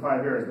all the different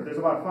 5 areas, but there's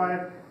about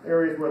 5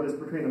 areas where this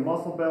between the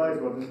muscle bellies,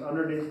 where just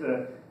underneath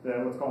the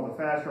what's called the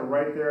fascia,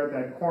 right there at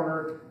that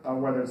corner,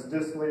 whether it's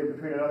distally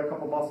between another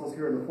couple muscles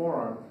here in the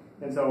forearm.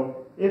 And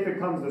so, if it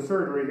comes to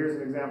surgery, here's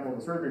an example of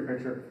a surgery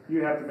picture.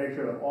 You have to make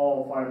sure that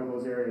all 5 of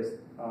those areas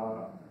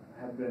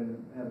have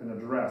been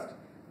addressed.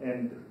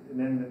 And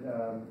then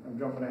I'm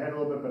jumping ahead a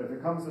little bit, but if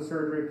it comes to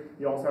surgery,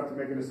 you also have to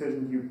make a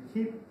decision. Do you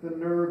keep the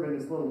nerve in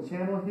this little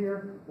channel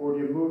here, or do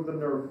you move the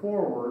nerve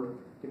forward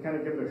to kind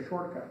of give it a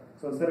shortcut?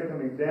 So instead of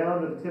coming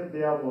down to the tip of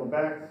the elbow and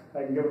back,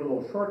 I can give it a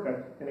little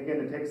shortcut, and again,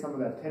 to take some of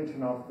that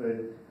tension off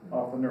the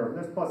nerve.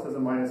 There's pluses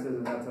and minuses,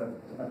 and that's a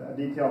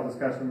detailed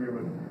discussion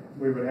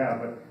we would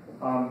have. But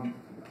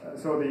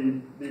so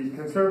the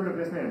conservative,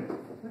 yes, ma'am.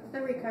 What's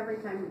the recovery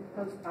time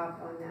post-op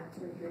on that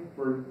surgery?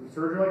 For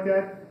surgery like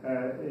that,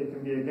 it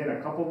can be, again,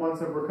 a couple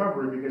months of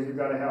recovery because you've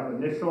got to have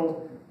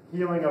initial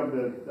healing of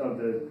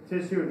the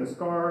tissue and the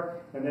scar,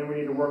 and then we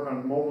need to work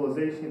on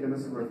mobilization, and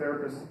this is where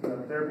therapy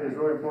is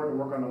really important,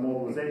 to work on the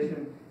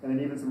mobilization, and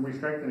then even some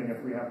re-strengthening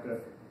if we have to,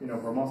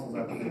 if our muscles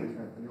have to be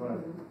re-strengthened. You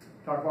want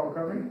to talk about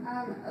recovery?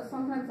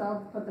 Sometimes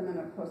I'll put them in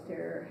a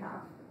posterior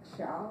half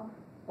shell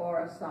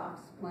or a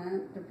soft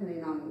splint,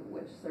 depending on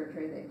which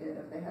surgery they did,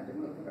 if they had to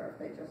move it or if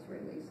they just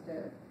released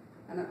it.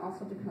 And it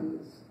also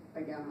depends,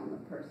 again, on the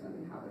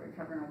person, how they're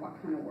recovering, and what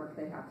kind of work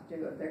they have to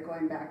do. If they're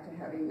going back to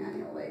heavy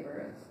manual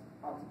labor, it's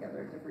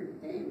altogether a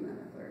different game than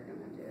if they're going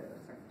to do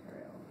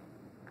secretarial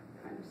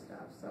kind of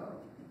stuff. So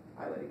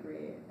I would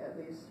agree, at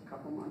least a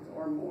couple months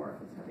or more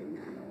if it's heavy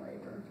manual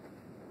labor.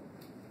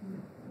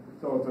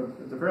 So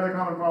it's a fairly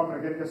common problem.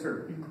 Again, yes,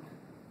 sir.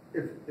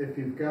 If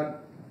you've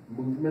got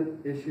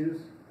movement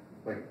issues,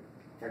 like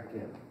I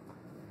can't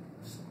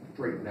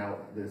straighten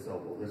out this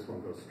elbow, this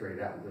one goes straight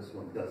out, this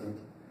one doesn't.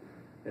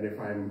 And if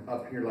I'm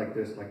up here like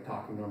this, like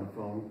talking on the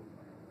phone,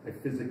 I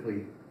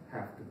physically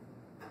have to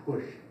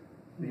push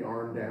the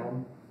arm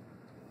down.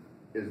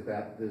 Is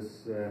that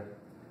this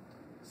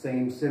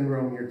same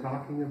syndrome you're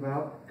talking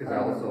about? Because I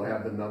also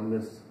have the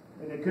numbness.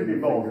 And it could be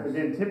both.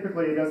 Again,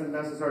 typically it doesn't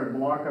necessarily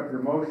block up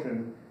your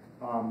motion.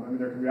 I mean,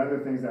 there can be other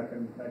things that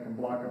can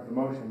block up the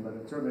motion, but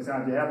it certainly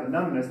sounds, if you have the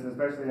numbness, and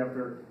especially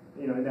after,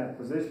 in that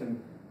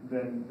position,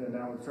 then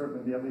that would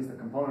certainly be at least a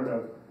component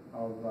of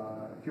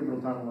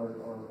cubital tunnel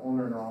or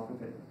ulnar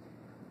neuropathy.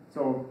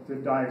 So to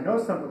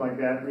diagnose something like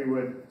that, we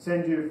would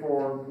send you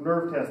for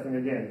nerve testing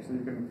again. So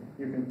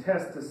you can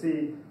test to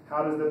see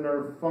how does the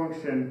nerve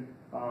function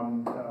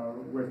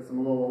with some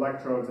little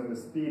electrodes and the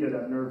speed of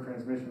that nerve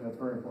transmission. That's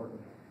very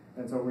important.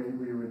 And so we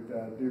would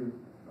do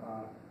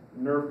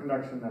nerve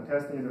conduction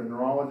testing. Either a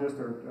neurologist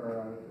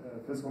or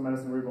a physical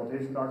medicine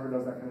rehabilitation doctor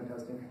does that kind of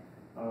testing.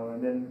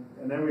 And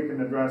then we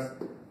can address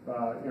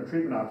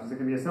treatment options. It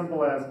can be as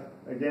simple as,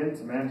 again,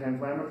 some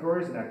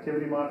anti-inflammatories and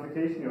activity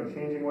modification,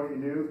 changing what you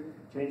do,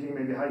 changing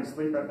maybe how you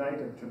sleep at night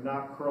to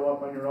not curl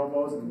up on your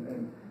elbows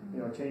and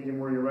changing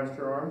where you rest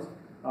your arms,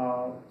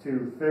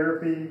 to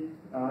therapy,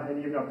 and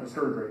even up to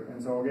surgery.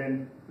 And so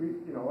again,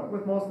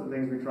 with most of the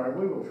things we try,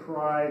 we will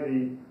try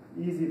the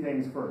easy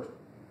things first.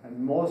 And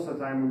most of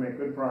the time we make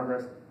good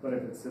progress, but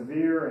if it's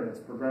severe and it's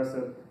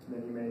progressive,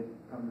 then you may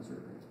come to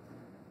surgery.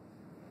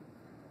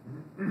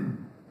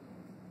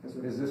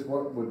 Is this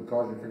what would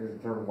cause your fingers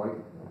to turn white?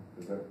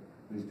 Is that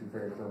these two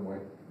fingers turn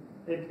white?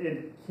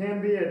 It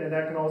can be, and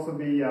that can also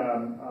be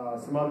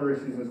some other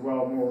issues as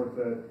well, more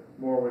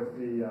with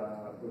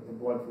the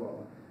blood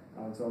flow.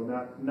 So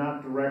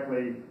not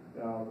directly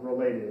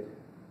related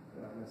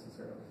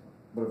necessarily.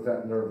 But if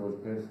that nerve was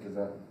pinched, is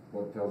that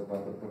what tells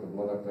not to put the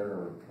blood up there,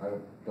 or I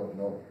don't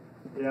know?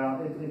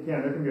 Yeah, it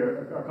can. There can be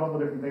a couple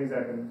of different things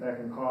that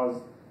can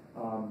cause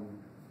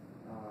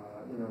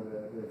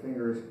the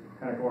fingers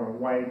kind of going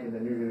white, and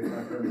then usually they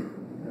kind of turn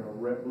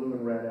red, blue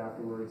and red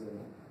afterwards, and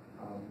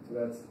so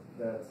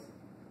that's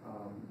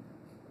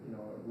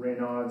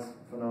Raynaud's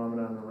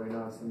phenomenon or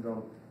Raynaud's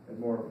syndrome has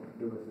more to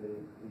do with the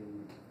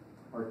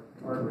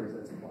arteries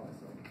that supply.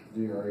 So,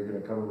 are you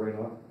going to cover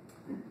Raynaud?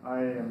 I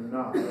am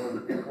not. I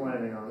wasn't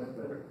planning on it,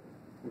 but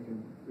we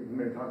can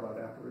maybe talk about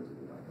it afterwards if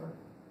you'd like.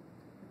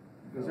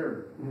 Yes,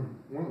 sir.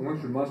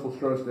 Once your muscle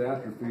starts to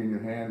atrophy in your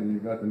hand and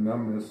you've got the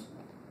numbness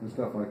and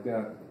stuff like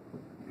that,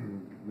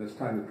 it's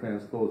time to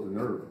transpose the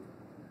nerve.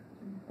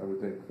 I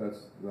would think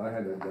I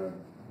had that done.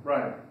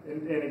 Right,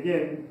 and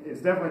again,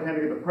 it's definitely time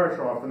to get the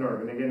pressure off the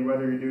nerve. And again,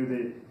 whether you do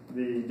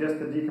just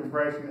the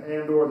decompression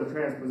and or the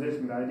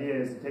transposition, the idea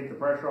is to take the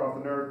pressure off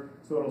the nerve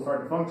so it'll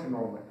start to function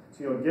normally.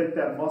 So you'll get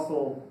that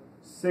muscle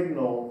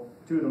signal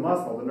to the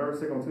muscle, the nerve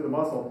signal to the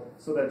muscle,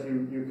 so that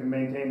you can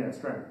maintain that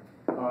strength.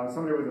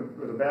 Somebody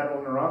with a bad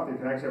ulnar neuropathy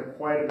can actually have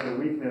quite a bit of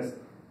weakness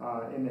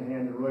in the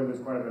hand and really lose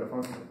quite a bit of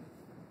function.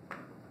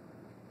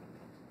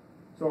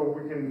 So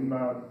we can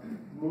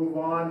move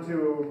on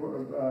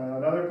to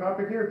another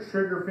topic here,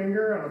 trigger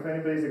finger. I don't know if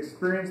anybody's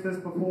experienced this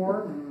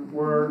before,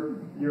 where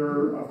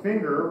your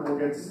finger will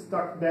get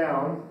stuck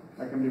down.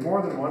 That can be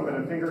more than one, but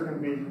a finger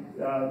can be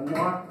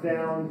locked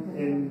down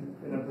in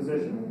a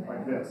position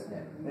like this.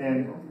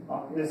 And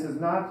this is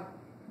not,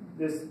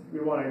 we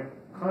want to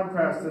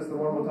contrast this to the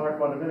one we'll talk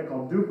about in a minute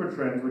called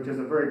Dupuytren's, which is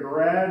a very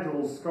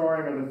gradual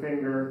scarring of the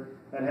finger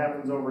that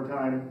happens over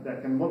time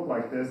that can look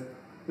like this.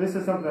 This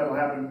is something that will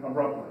happen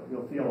abruptly.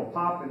 You'll feel a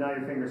pop, and now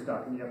your finger's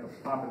stuck, and you have to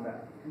pop it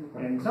back.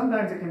 And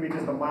sometimes it can be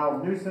just a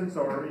mild nuisance,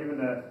 or even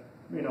a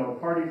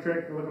party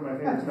trick. Look at my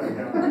finger stuck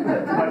down.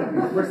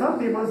 But for some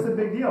people, it's a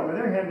big deal. When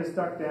their hand is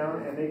stuck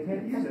down and they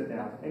can't use it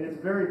now, and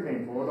it's very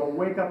painful. They'll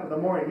wake up in the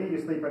morning.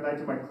 You sleep at night,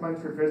 you might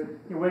clench your fist.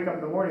 You wake up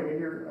in the morning and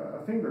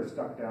your finger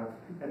stuck down,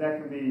 and that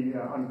can be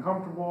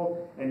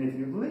uncomfortable. And if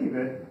you leave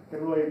it, it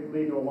can really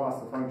lead to a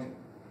loss of function.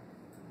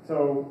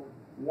 So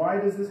why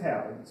does this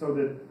happen? So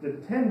the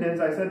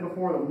tendons, I said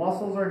before, the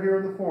muscles are here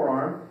in the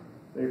forearm.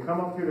 They come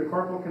up through the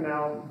carpal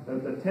canal,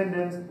 the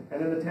tendons, and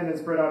then the tendons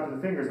spread out to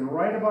the fingers. And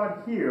right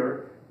about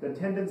here, the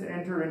tendons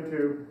enter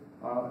into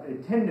a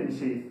tendon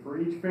sheath for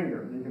each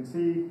finger. You can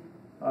see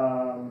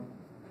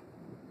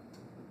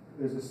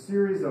there's a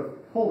series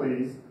of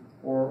pulleys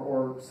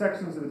or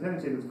sections of the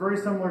tendon sheath. It's very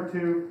similar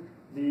to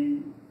the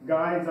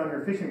guides on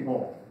your fishing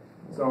pole.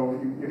 So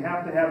you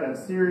have to have that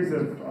series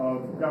of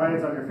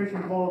guides on your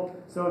fishing pole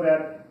so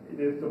that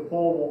the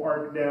pole will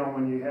arc down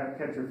when you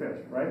catch your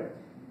fish, right?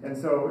 And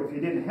so if you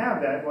didn't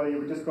have that, well, it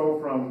would just go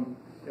from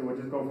the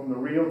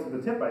reel to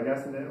the tip, I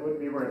guess, and it wouldn't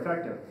be very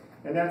effective.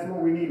 And that's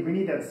what we need. We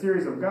need that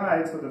series of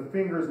guides so the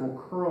fingers will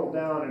curl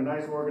down in a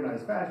nice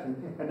organized fashion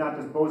and not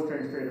just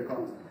bowstring straight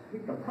across.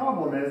 The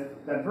problem is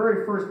that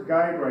very first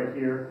guide right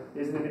here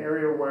is in an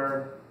area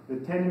where the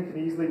tendon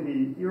can easily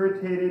be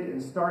irritated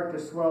and start to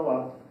swell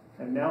up,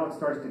 and now it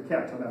starts to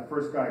catch on that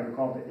first guide. We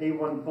call it the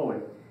A1 pulley.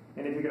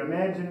 And if you can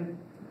imagine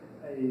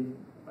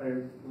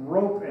a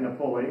rope in a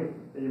pulley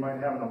that you might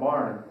have in a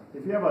barn,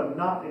 if you have a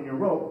knot in your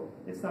rope,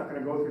 it's not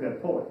going to go through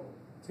that pulley.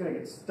 It's going to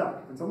get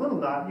stuck. If it's a little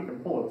knot, you can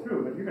pull it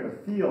through, but you're going to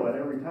feel it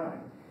every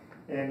time.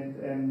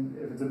 And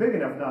if it's a big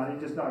enough knot,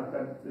 it's just not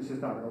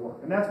going to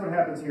work. And that's what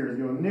happens here. Is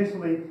you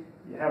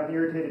have an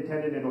irritated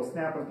tendon, it'll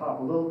snap and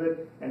pop a little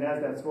bit, and as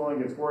that swelling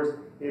gets worse,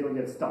 it'll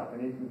get stuck,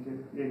 and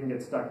it can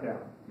get stuck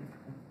down.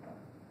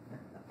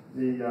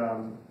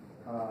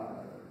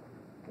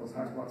 Let's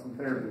talk about some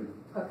therapy.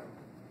 Okay.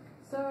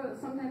 So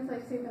sometimes I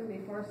see them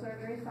before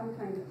surgery,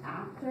 sometimes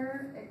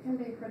after. It can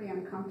be pretty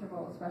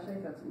uncomfortable, especially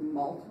if it's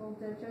multiple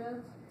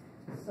digits.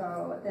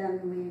 So then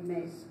we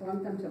may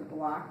splint them to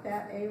block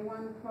that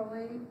A1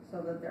 pulley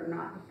so that they're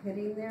not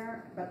hitting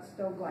there, but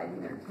still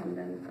gliding their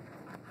tendon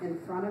in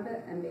front of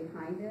it and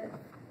behind it.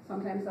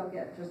 Sometimes I'll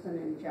get just an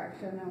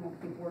injection and we'll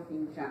keep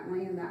working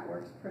gently, and that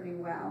works pretty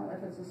well.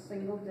 If it's a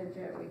single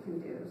digit, we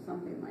can do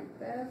something like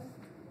this.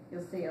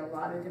 You'll see a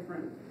lot of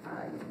different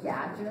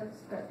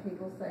gadgets that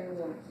people say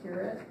will cure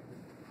it.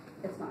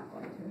 It's not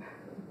going to.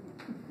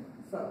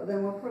 So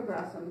then we'll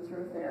progress them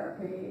through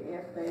therapy.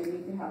 If they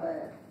need to have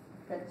it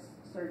fixed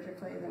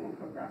surgically, then we'll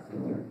progress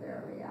them through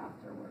therapy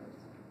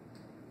afterwards.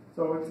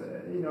 So it's,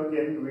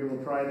 again, we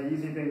will try the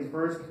easy things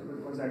first,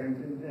 one second,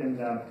 and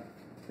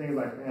things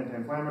like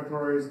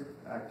anti-inflammatories,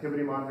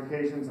 activity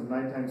modifications, some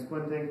nighttime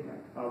splinting.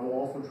 We'll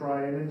also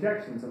try an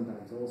injection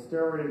sometimes, a little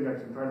steroid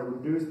injection, try to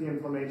reduce the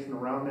inflammation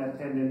around that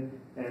tendon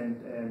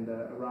and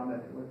around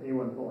that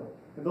A1 pulley.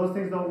 If those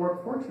things don't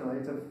work, fortunately,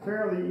 it's a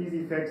fairly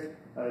easy fix,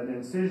 an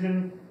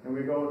incision, and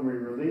we go and we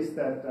release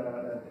that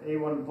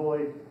A1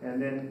 pulley, and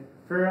then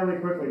fairly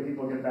quickly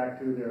people get back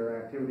to their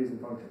activities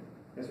and function.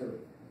 Yes, sir?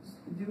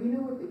 Do we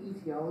know what the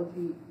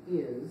etiology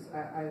is?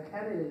 I've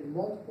had it in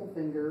multiple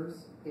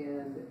fingers,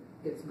 and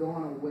it's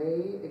gone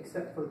away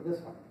except for this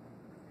one.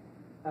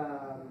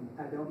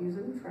 I don't use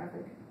it in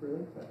traffic,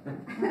 really,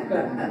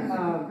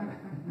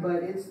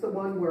 but it's the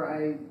one where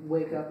I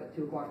wake up at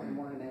 2 o'clock in the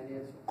morning and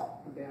it's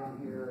down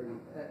here.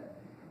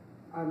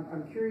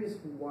 I'm curious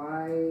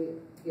why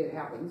it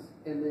happens,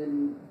 and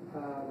then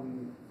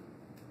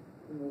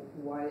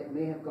why it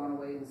may have gone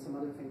away in some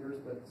other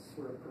fingers, but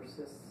sort of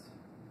persists.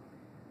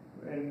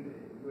 And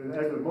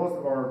as with most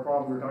of our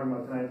problems we're talking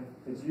about tonight,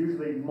 it's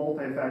usually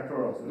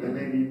multifactorial. So there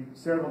may be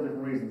several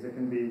different reasons. It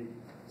can be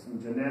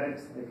some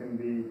genetics. It can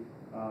be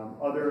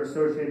other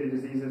associated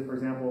diseases. For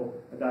example,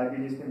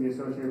 diabetes can be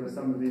associated with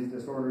some of these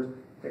disorders.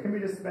 It can be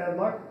just bad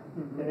luck,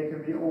 and it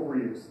can be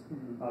overuse.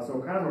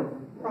 So kind of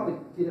probably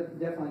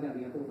definitely going to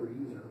be an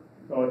overuser.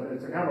 So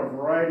it's a kind of a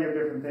variety of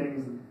different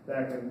things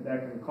that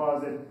can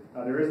cause it.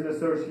 There is an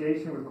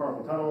association with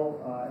carpal tunnel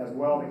as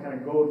well. They kind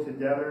of go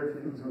together.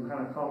 Some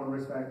kind of common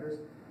risk factors.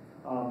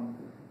 I've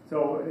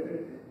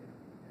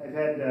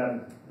had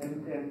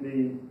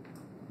and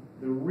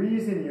the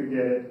reason you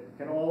get it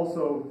can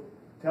also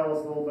tell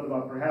us a little bit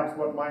about perhaps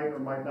what might or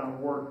might not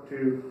work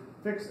to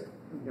fix it.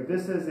 If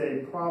this is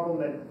a problem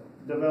that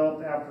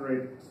developed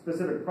after a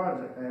specific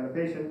project, I had a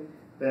patient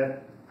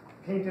that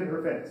painted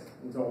her fence,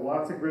 and so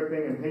lots of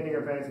gripping and painting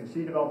her fence, and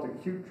she developed a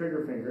cute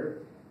trigger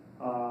finger,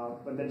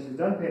 but then she's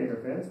done painting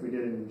her fence. We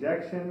did an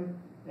injection,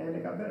 and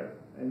it got better,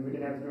 and we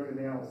didn't have to do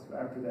anything else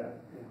after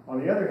that. On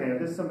the other hand, if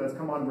this is something that's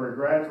come on very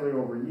gradually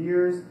over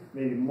years,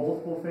 maybe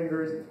multiple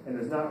fingers, and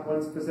there's not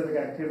one specific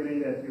activity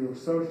that you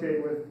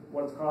associate with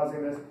what's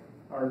causing this,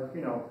 our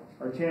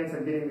chance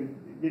of getting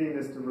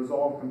this to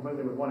resolve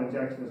completely with one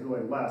injection is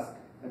really less,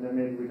 and then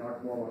maybe we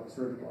talk more about the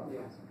surgical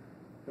options.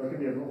 So it can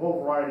be a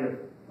whole variety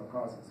of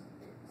causes.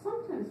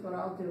 Sometimes what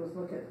I'll do is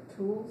look at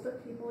tools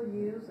that people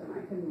use, and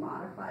I can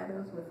modify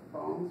those with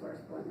foams or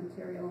splint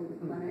material in the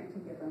clinic to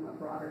give them a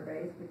broader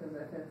base, because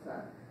if it's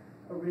a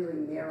really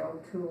narrow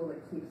tool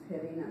that keeps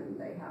hitting and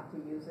they have to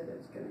use it,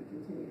 it's going to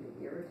continue to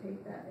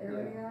irritate that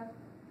area.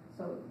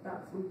 So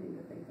that's something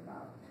to think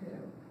about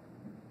too.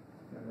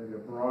 Yeah, maybe a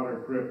broader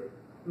grip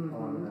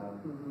on,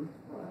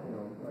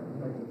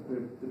 like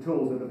the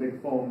tools with the big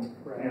foam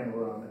handle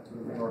around it, sort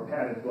of, or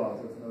padded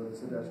gloves. That's another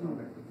suggestion.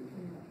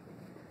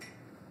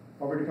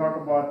 Well, we can talk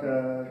about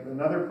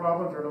another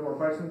problem. If there are no more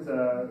questions,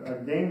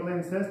 a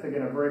ganglion cyst.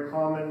 Again, a very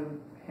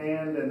common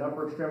hand and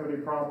upper extremity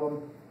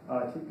problem.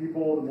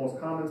 People, the most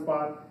common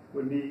spot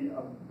would be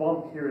a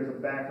bump here at the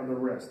back of the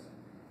wrist,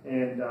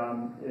 and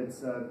it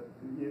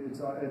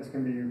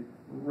can be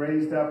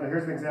raised up. Now,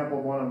 here's an example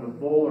of one on the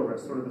volar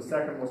wrist, sort of the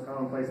second most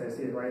common place. I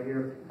see it right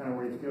here, kind of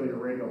where you feel your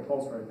radial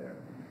pulse right there.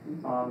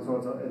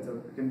 So it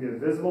can be a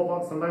visible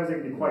bump. Sometimes they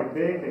can be quite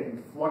big. They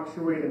can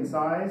fluctuate in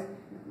size.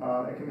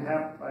 It can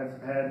have.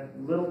 I've had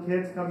little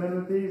kids come in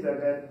with these.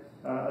 I've had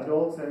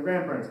adults and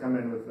grandparents come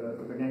in with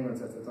the ganglion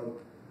cyst.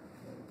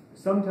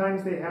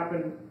 Sometimes they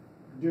happen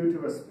due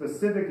to a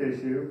specific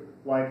issue,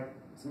 like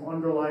some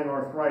underlying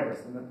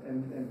arthritis,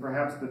 and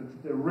perhaps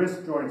the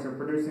wrist joints are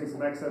producing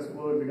some excess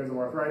fluid because of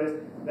arthritis,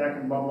 that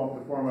can bubble up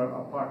to form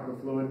a pocket of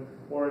fluid,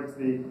 or it's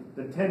the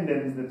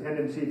tendons, the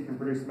tendon sheath can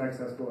produce some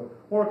excess fluid,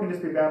 or it can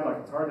just be bad luck.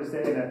 It's hard to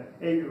say in an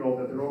 8-year-old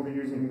that they're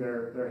overusing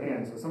their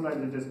hands, so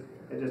sometimes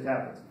it just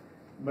happens.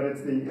 But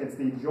it's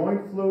the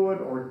joint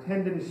fluid or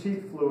tendon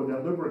sheath fluid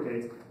that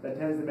lubricates that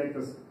tends to make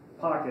this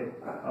pocket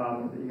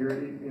here,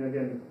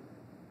 again,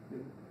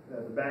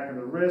 at the back of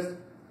the wrist,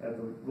 at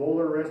the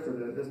roller wrist, or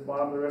this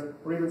bottom of the wrist,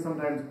 or even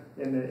sometimes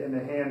in the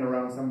hand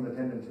around some of the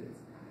tendon sheaths.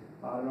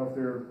 I don't know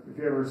if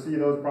you ever see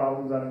those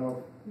problems. I don't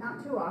know.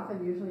 Not too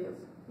often. Usually it's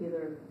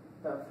either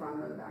the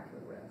front or the back of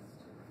the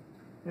wrist.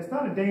 It's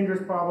not a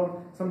dangerous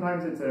problem.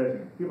 Sometimes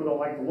people don't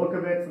like the look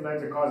of it.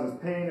 Sometimes it causes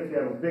pain. If you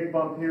have a big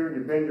bump here and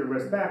you bend your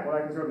wrist back, well,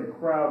 that can certainly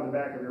crowd the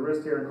back of your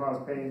wrist here and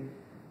cause pain.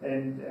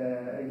 And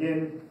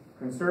again,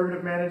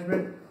 conservative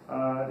management.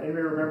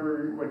 Anybody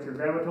remember what your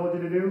grandma told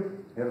you to do?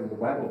 Hit it with the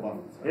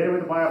Bible. Hit it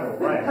with the Bible,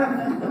 right.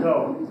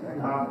 So,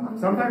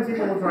 sometimes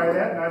people will try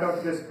that, and I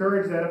don't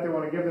discourage that if they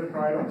want to give it a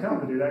try. I don't tell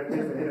them to do that in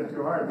case they hit it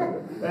too hard.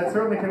 But that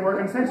certainly can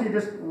work. And essentially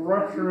just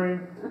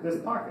rupturing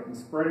this pocket and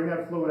spreading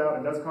that fluid out.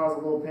 It does cause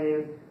a little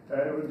pain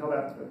until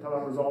that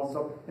resolves.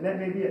 So, and that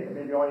may be it. That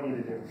may be all you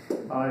need to do.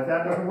 If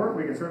that doesn't work,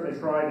 we can certainly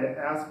try to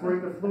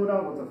aspirate the fluid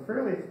out. It's a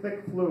fairly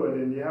thick fluid,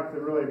 and you have to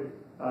really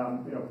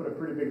put a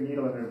pretty big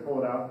needle in there to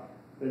pull it out.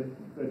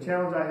 The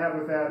challenge I have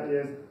with that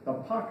is the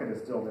pocket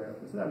is still there.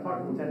 So that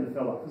pocket will tend to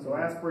fill up. So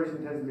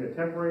aspiration tends to be a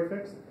temporary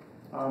fix.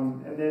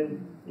 And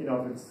then,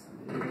 if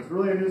it's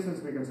really a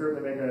nuisance, we can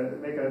certainly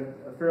make a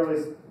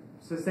fairly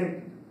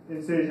succinct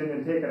incision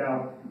and take it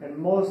out. And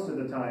most of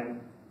the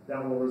time,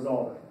 that will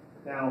resolve it.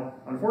 Now,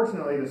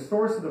 unfortunately, the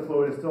source of the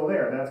fluid is still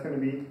there. That's going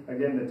to be,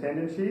 again, the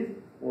tendon sheath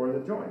or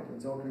the joint.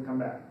 And so it can come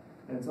back.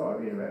 And so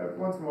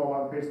once in a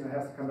while, a patient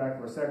has to come back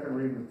for a second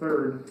or even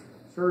third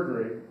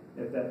surgery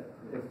if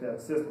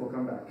that cyst will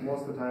come back.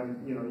 Most of the time,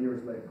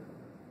 years later.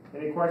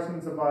 Any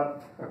questions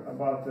about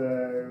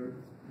the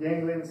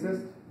ganglion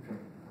cyst?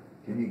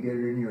 Can you get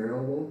it in your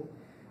elbow?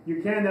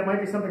 You can. That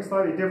might be something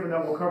slightly different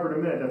that we'll cover in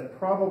a minute. That's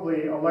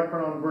probably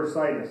olecranon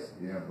bursitis.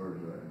 Yeah,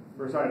 Birchard.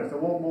 Bursitis. So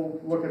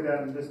we'll look at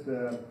that in just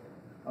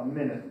a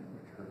minute.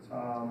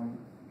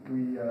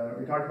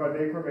 We talked about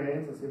Baker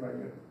veins. Let's see if I can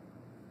get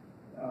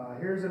it.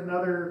 Here's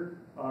another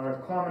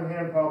common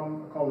hand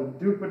problem called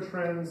a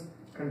Dupuytren's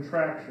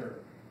contracture.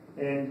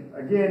 And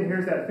again,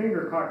 here's that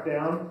finger cocked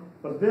down,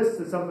 but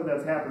this is something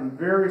that's happened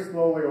very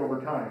slowly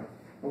over time.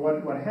 And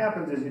what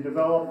happens is you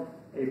develop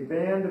a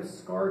band of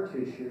scar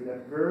tissue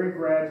that very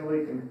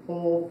gradually can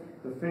pull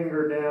the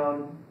finger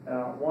down,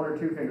 one or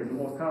two fingers, the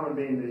most common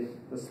being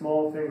the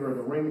small finger or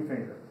the ring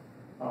finger.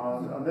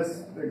 On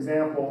this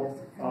example,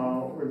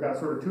 we've got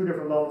sort of two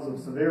different levels of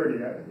severity.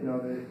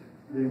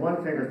 The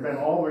one finger's bent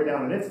all the way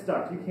down and it's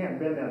stuck. You can't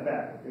bend that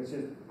back. It's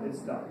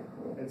stuck.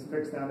 It's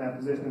fixed down that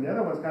position. And the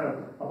other one's kind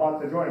of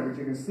about the joint, but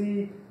you can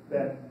see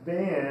that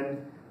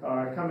band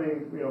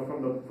coming,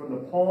 from the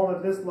palm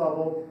at this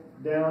level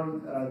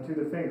down to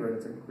the finger.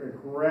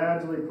 It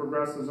gradually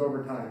progresses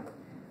over time.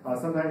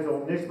 Sometimes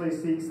you'll initially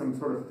see some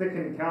sort of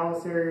thickened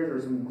callus areas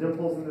or some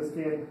dimples in the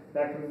skin.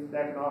 That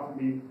can often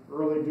be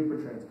early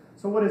Dupuytren's.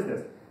 So what is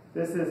this?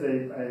 This is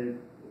a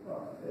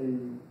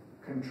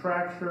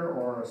contracture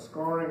or a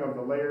scarring of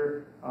the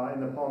layer in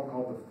the palm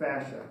called the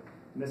fascia.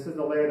 And this is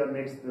the layer that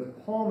makes the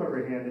palm of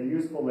your hand a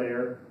useful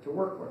layer to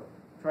work with.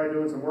 Try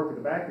doing some work with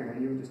the back of your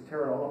hand, you would just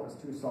tear it all up.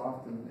 It's too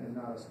soft and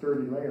not a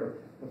sturdy layer.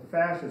 The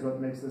fascia is what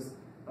makes this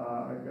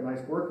a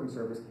nice working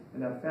surface,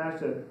 and that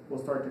fascia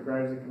will start to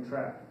gradually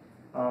contract.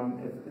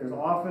 There's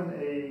often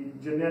a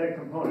genetic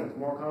component. It's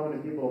more common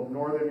in people of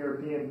Northern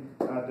European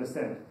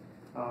descent.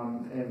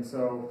 And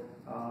so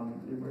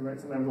we might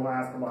sometimes will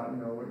ask about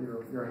what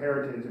your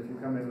heritage if you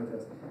come in with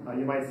this.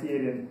 You might see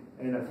it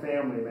in a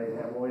family. May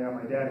have, well, yeah,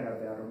 my dad had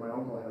that, or my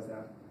uncle has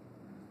that.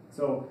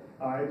 So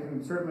it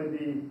can certainly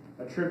be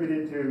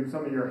attributed to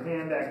some of your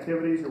hand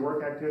activities. Your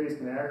work activities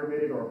can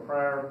aggravate it, or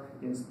prior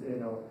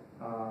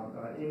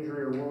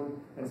injury or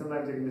wound, and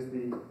sometimes it can just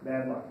be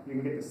bad luck. You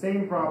can get the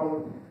same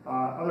problem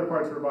other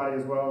parts of your body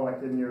as well,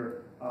 like in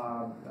your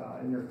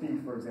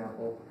feet, for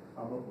example.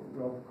 But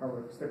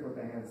we'll stick with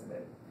the hands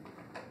today.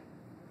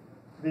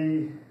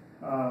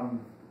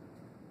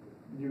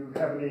 You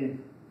have any?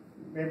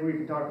 Maybe we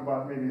could talk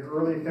about maybe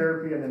early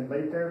therapy and then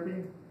late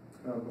therapy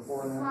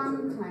before and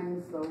after.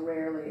 Sometimes, though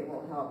rarely, it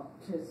will help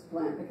to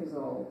splint because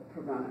it'll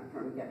prevent it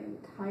from getting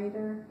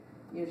tighter.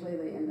 Usually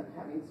they end up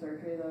having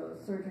surgery, though.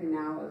 Surgery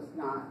now is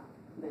not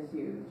the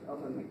huge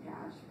open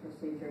McCash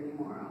procedure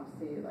anymore. I'll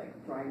see like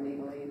dry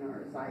needling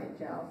or Zia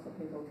gel so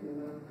people can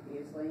move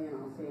easily, and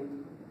I'll see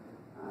them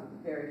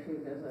very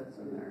few visits,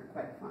 and they're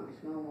quite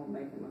functional. We'll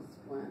make them a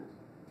splint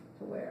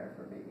to wear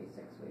for maybe 6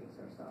 weeks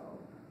or so.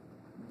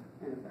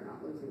 And if they're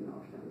not losing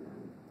motion,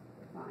 then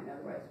they're fine.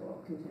 Otherwise,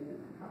 we'll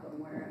continue to have them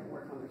wear it and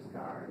work on their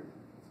scar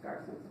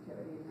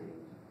sensitivity and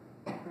range.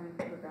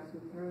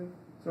 Progressing through.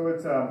 So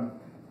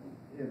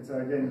it's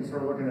again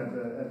sort of looking at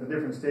the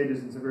different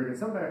stages and severity.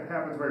 Sometimes it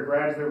happens very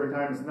gradually over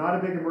time. It's not a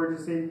big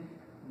emergency,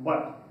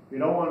 but You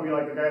don't want to be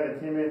like the guy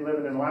that came in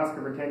living in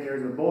Alaska for 10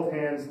 years with both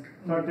hands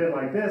tucked in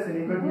like this, and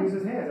he couldn't use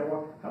his hands. And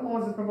well, how long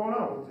has this been going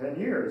on? Well, 10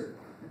 years.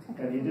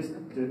 And he just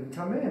didn't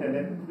come in. And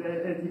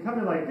then you come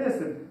in like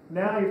this, and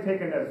now you've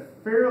taken a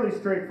fairly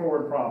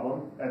straightforward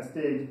problem at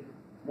stage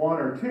 1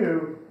 or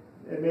 2,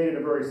 and made it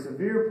a very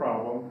severe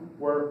problem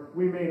where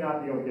we may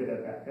not be able to get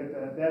that back.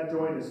 That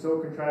joint is so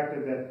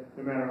contracted that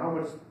no matter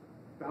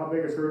how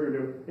big a surgery we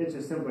do, it's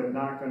just simply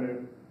not going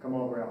to come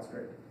all the way out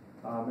straight.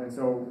 And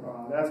so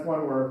that's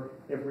one where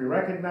if we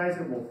recognize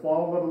it, we'll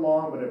follow it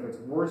along, but if it's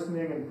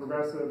worsening and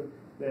progressive,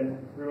 then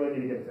we really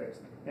need to get it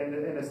fixed. And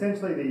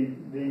essentially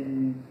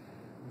the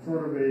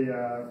sort of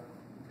the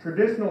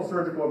traditional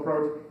surgical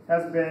approach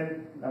has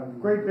been a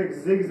great big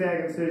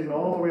zigzag incision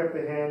all the way up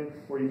the hand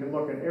where you can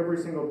look at every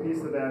single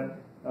piece of that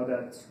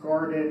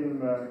scarred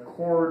in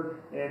cord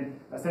and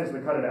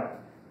essentially cut it out.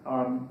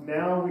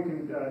 Now we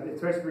can,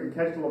 especially if we can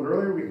catch it a little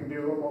earlier, we can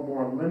do a little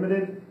more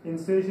limited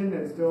incision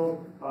and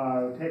still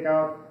take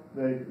out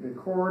the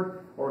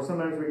cord, or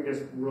sometimes we can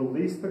just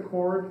release the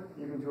cord,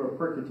 even to a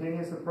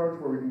percutaneous approach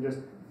where we can just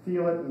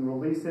feel it and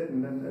release it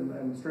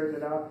and straighten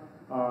it out.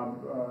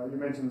 You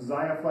mentioned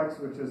Xiaflex,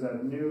 which is a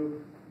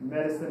new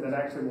medicine that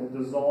actually will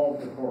dissolve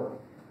the cord.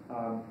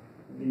 And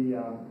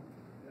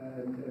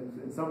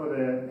some of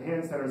the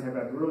hand centers have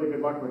had really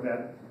good luck with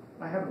that.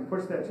 I haven't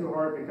pushed that too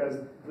hard because,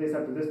 at least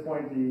up to this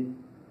point, the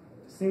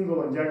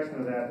single injection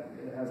of that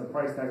has a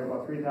price tag of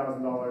about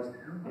 $3,000,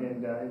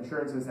 and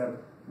insurances have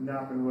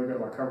not been really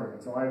good about covering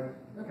it. So I've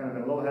kind of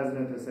been a little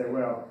hesitant to say,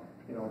 well,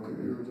 you know,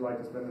 would you like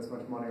to spend this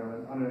much money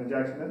on an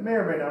injection that may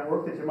or may not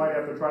work, that you might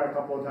have to try a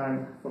couple of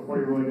times before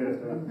you really get it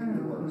to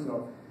work.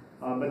 So,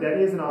 but that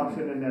is an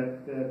option, and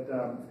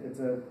it's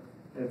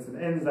an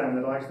enzyme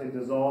that will actually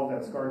dissolve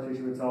that scar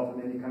tissue itself,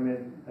 and then you come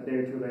in a day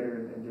or two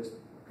later and just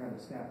kind of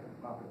snap it,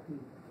 pop it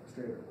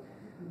straighter.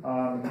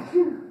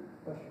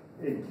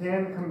 It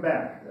can come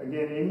back.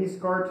 Again, any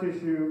scar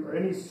tissue or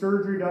any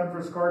surgery done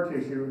for scar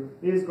tissue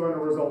is going to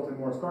result in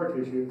more scar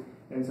tissue,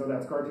 and so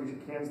that scar tissue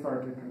can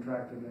start to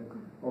contract again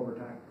over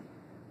time.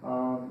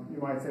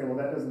 You might say, well,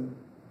 that doesn't,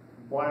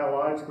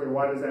 biologically,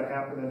 why does that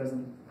happen? That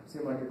doesn't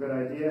seem like a good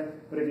idea.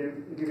 But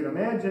if you can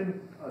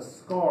imagine a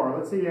scar,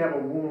 let's say you have a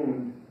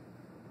wound,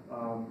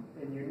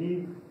 and you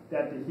need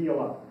that to heal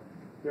up.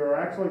 There are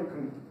actually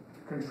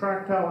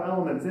contractile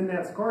elements in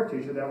that scar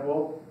tissue that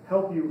will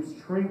help you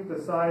shrink the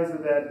size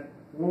of that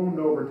wound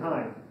over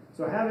time.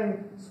 So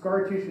having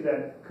scar tissue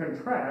that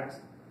contracts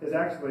is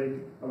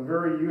actually a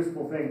very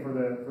useful thing for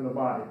the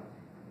body.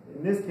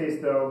 In this case,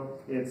 though,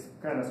 it's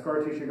kind of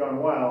scar tissue gone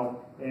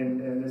wild, and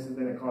then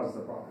it causes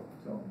a problem.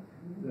 So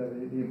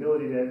the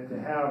ability to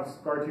have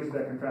scar tissue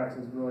that contracts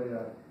is really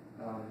a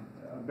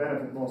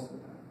benefit most of the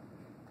time.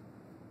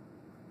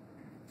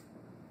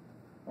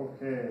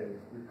 Okay,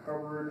 we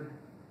covered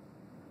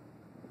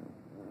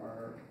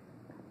our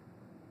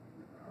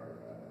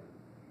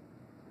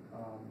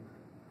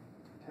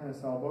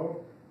tennis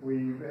elbow.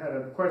 We had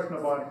a question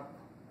about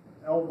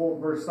elbow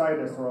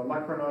bursitis or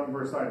olecranon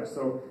bursitis.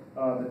 So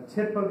the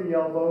tip of the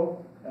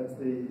elbow, that's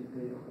the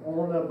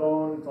ulna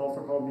bone, it's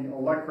also called the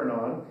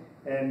olecranon,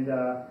 and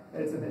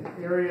it's an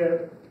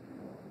area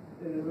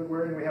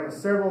where we have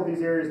several of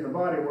these areas in the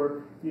body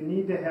where you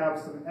need to have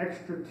some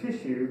extra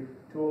tissue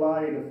to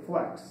allow you to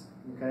flex.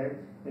 Okay,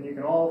 and you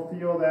can all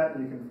feel that,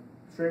 and you can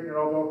straighten your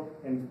elbow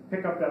and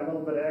pick up that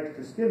little bit of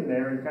extra skin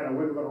there and kind of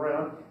wiggle it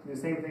around. And the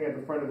same thing at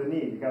the front of the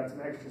knee. You got some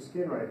extra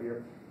skin right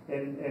here,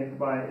 and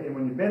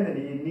when you bend the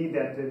knee, you need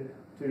that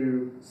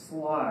to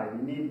slide.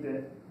 You need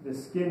the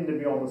skin to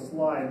be able to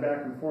slide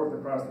back and forth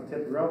across the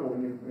tip of your elbow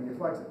when you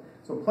flex it.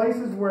 So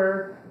places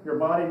where your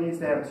body needs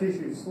to have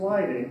tissue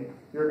sliding,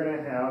 you're going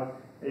to have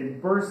a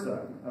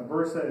bursa. A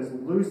bursa is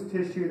loose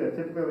tissue that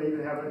typically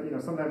even have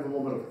sometimes a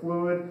little bit of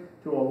fluid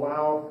to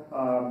allow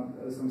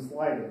some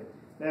sliding.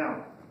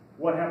 Now,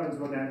 what happens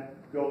when that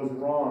goes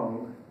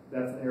wrong?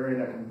 That's an area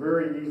that can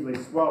very easily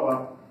swell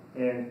up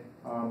and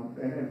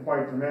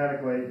quite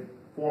dramatically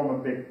form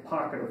a big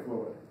pocket of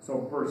fluid.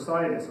 So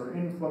bursitis or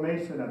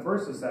inflammation in that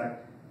bursa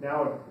sac,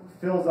 now it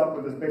fills up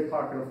with this big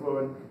pocket of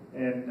fluid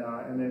and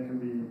then can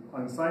be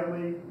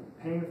unsightly,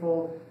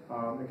 painful.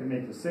 It can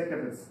make you sick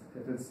if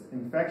it's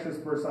infectious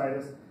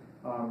bursitis,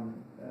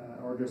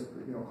 or just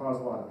cause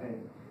a lot of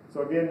pain.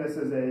 So again, this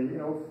is a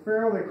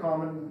fairly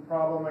common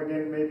problem.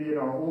 Again, maybe in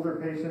our older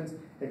patients,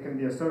 it can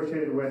be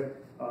associated with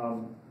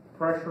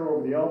pressure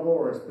over the elbow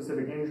or a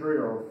specific injury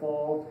or a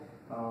fall.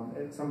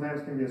 It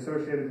sometimes can be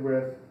associated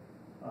with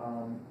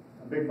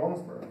a big bone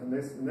spur. In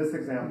this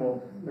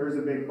example, there's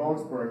a big bone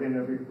spur.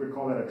 Again, we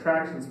call that a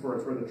traction spur.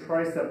 It's where the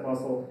tricep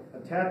muscle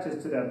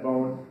attaches to that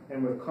bone,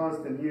 and with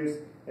constant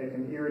use, it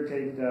can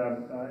irritate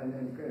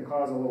and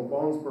cause a little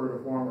bone spur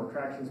to form, or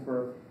traction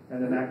spur,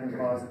 and then that can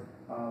cause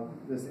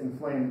this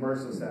inflamed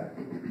bursa sac.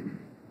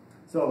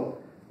 So,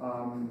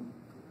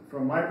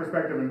 from my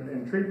perspective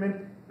in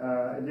treatment,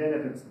 again,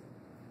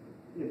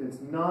 if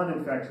it's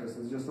non-infectious,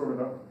 it's just sort of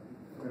a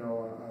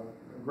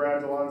a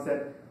gradual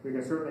onset. We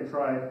can certainly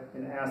try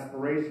an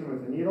aspiration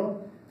with the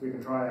needle. We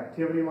can try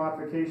activity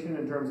modification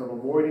in terms of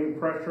avoiding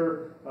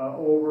pressure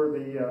over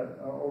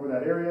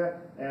that area,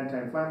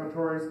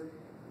 anti-inflammatories.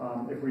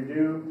 If we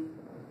do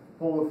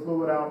pull the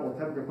fluid out, we'll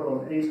typically put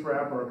an ACE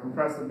wrap or a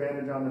compressive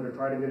bandage on there to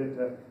try to get it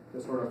to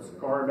sort of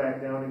scar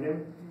back down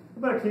again.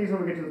 But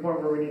occasionally we get to the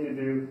point where we need to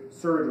do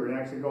surgery and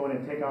actually go in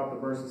and take out the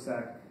bursa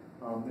sac,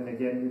 and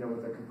again,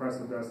 with a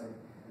compressive dressing.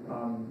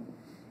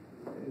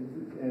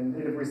 And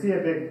if we see a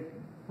big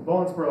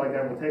bone spur like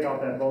that, we'll take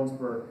out that bone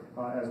spur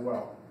as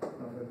well.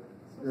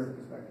 Your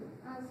perspective.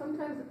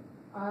 Sometimes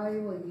I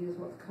will use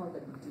what's called a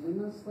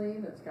DEMA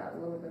sleeve. It's got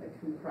a little bit of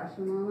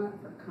compression on it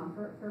for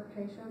comfort for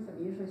patients. I'm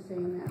usually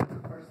seeing that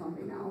for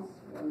something else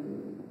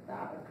when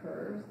that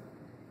occurs,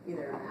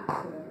 either an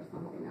accident or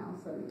something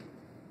else, and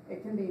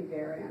it can be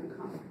very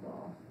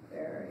uncomfortable,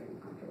 very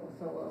uncomfortable.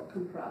 So we'll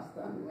compress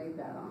them, leave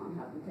that on,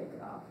 have them take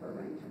it off for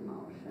range of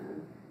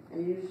motion,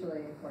 and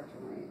usually,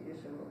 fortunately,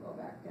 will go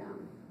back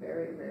down.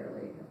 Very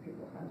rarely have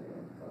people had to go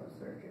to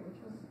surgery, which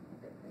was a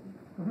good thing.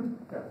 Mm-hmm.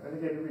 Yeah, and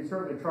again, we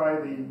certainly try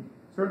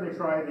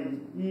the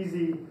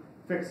easy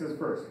fixes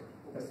first.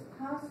 Yes.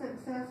 How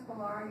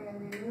successful are you in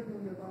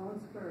removing the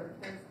bone spur?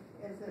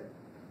 Is it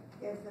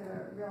a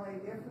really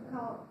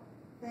difficult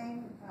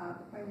thing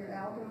when you're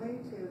elderly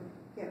to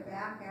get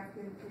back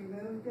after you've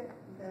removed it?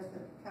 Does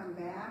it come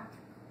back?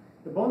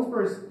 The bone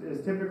spur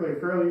is typically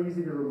fairly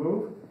easy to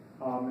remove.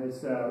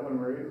 It's when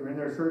we're in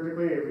there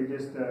surgically,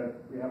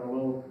 we have a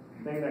little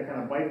thing that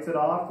kind of bites it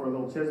off, or a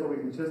little chisel, we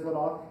can chisel it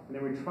off, and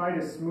then we try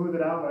to smooth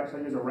it out. We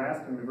actually use a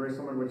rasp, and very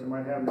similar to what you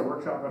might have in your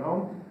workshop at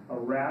home, a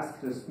rasp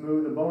to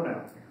smooth the bone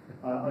out.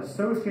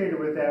 Associated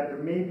with that, there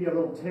may be a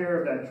little tear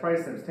of that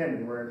triceps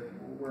tendon where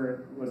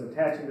it was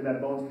attaching to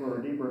that bone spur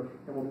or deeper,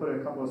 and we'll put a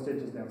couple of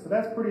stitches down. So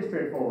that's pretty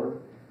straightforward.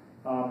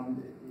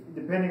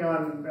 Depending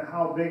on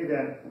how big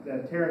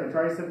that tear in the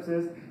triceps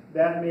is,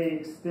 that may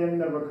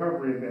extend the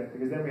recovery a bit,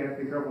 because then we have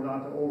to be careful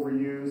not to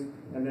overuse,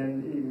 and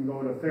then even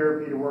go to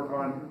therapy to work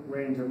on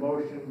range of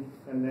motion,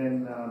 and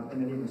then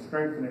even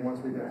strengthening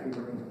once we get through the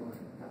range of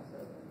motion.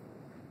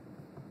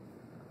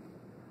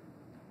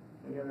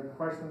 Any other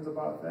questions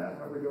about that?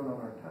 How are we doing on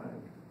our time?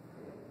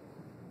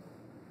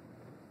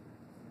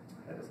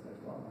 I had to spend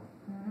a while.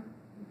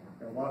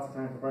 Got lots of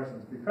time for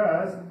questions,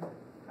 because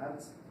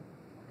that's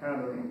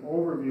kind of an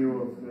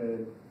overview of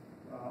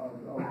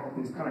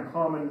these kind of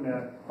common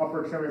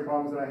upper extremity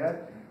problems that I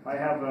had. I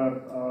have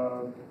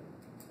a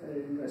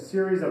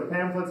series of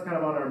pamphlets kind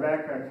of on our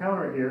back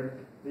counter here.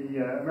 The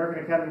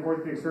American Academy of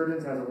Orthopaedic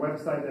Surgeons has a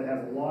website that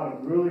has a lot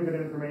of really good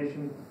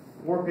information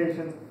for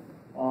patients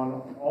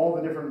on all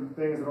the different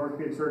things that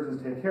orthopedic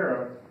surgeons take care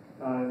of.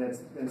 And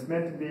it's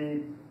meant to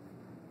be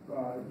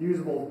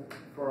usable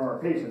for our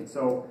patients.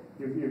 So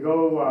you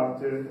go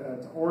to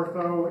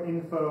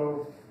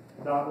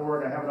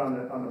orthoinfo.org. I have it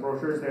on the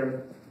brochures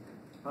there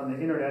on the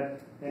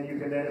internet, and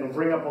it'll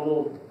bring up a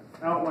little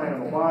outline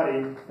of a body,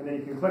 and then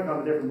you can click on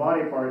the different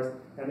body parts,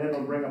 and then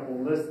it'll bring up a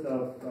list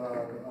of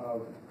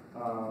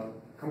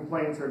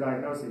complaints or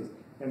diagnoses.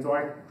 And so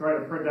I try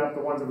to print out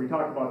the ones that we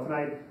talked about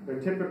tonight. They're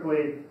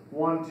typically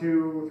 1,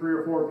 2, 3,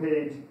 or 4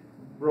 page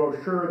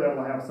brochure that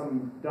will have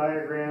some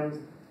diagrams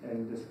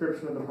and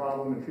description of the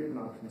problem and treatment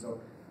options. So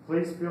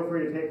please feel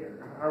free to take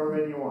however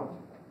many you want.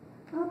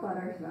 How about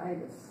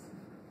arthritis?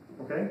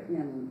 Okay.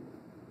 In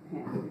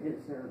hand,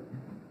 is there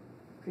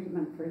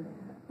treatment for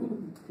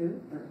that too?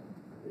 Or?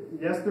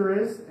 Yes, there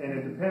is, and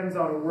it depends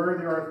on where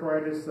the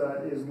arthritis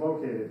is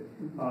located,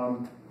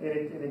 and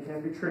it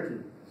can be tricky.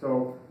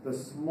 So the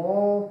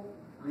small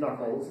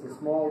knuckles, the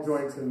small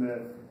joints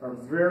are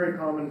very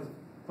common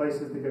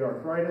places to get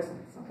arthritis,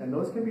 and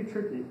those can be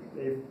tricky.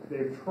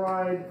 They've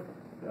tried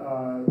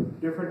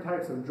different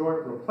types of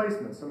joint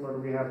replacements, similar to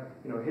we have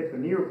hip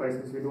and knee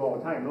replacements we do all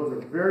the time. Those are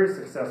very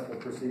successful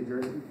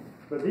procedures.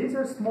 But these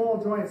are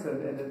small joints,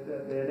 and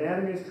the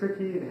anatomy is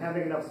tricky, and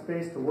having enough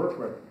space to work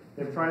with.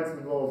 They've tried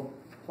some little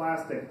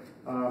plastic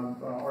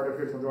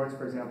artificial joints,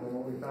 for example.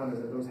 What we found is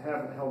that those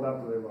haven't held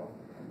up really well.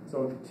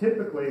 So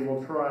typically,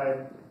 we'll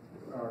try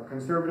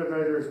conservative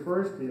measures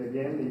first.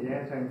 Again, the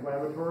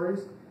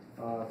anti-inflammatories,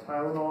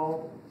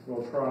 Tylenol.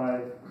 We'll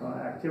try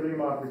activity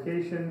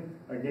modification.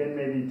 Again,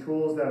 maybe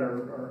tools that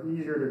are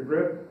easier to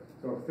grip,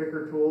 so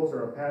thicker tools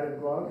or a padded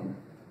glove.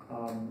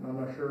 I'm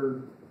not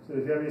sure. So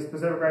if you have any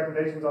specific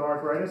recommendations on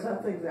arthritis?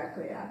 That's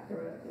exactly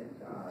accurate.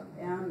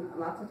 And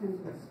lots of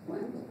times with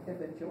splint, if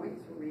the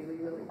joint's really,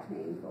 really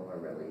painful or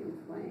really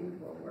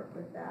inflamed, we'll work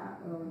with that.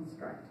 We'll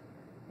instruct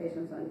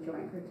patients on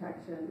joint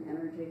protection,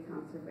 energy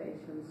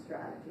conservation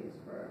strategies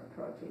for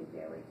approaching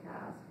daily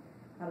tasks,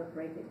 how to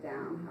break it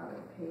down, how to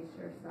pace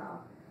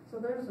yourself. So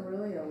there's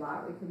really a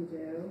lot we can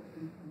do.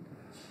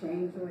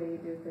 Change the way you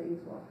do things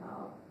will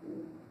help,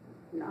 and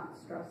not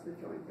stress the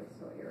joint that's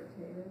so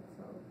irritated.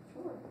 So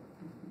sure.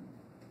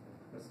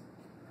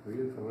 Are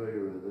you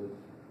familiar with this?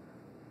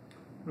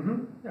 Mm-hmm.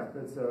 Yeah, so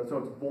it's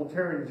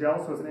Voltaren gel,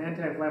 so it's an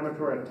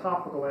anti-inflammatory, a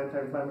topical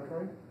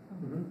anti-inflammatory.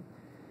 Mm-hmm.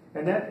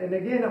 And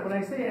again, when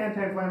I say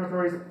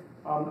anti-inflammatories,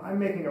 I'm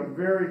making a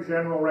very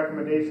general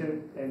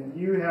recommendation, and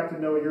you have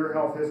to know your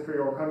health history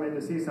or come in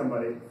to see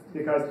somebody,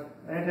 because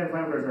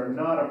anti-inflammatories are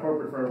not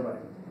appropriate for everybody.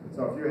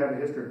 So if you have a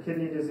history of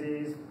kidney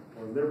disease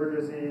or liver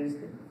disease,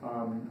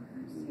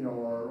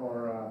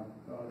 or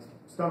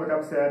stomach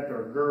upset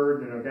or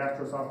GERD,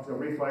 gastroesophageal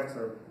reflux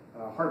or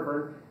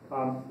heartburn,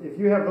 if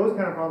you have those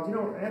kind of problems,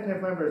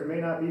 anti-inflammatories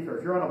may not be fair.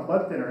 If you're on a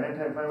blood thinner,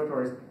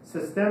 anti-inflammatories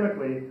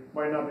systemically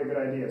might not be a good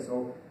idea.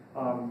 So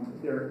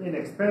they're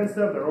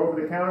inexpensive, they're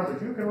over the counter,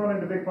 but you can run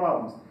into big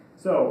problems.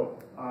 So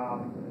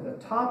the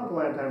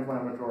topical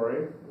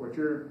anti-inflammatory, what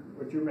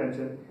you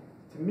mentioned,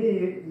 to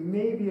me,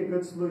 may be a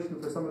good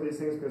solution for some of these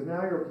things, because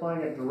now you're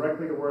applying it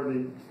directly to where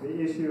the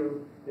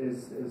issue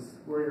is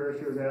where your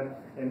issue is at,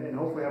 and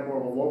hopefully have more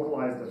of a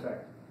localized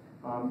effect.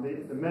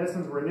 The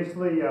medicines were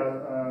initially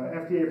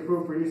FDA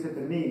approved for use at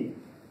the knee,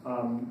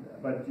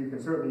 but you can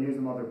certainly use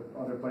them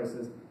other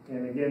places.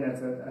 And again,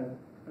 that's a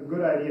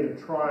good idea to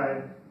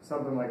try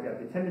something like that.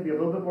 They tend to be a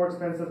little bit more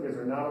expensive because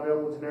they're not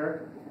available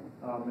generic,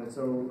 and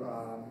so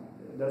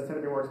it does tend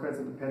to be more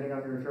expensive depending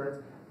on your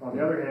insurance. On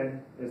the other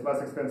hand, it's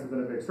less expensive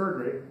than a big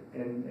surgery,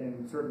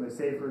 and certainly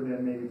safer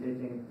than maybe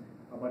taking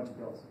a bunch of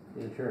pills.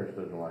 The insurance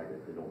doesn't like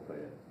it, they don't pay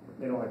it.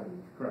 They don't like it,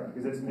 correct,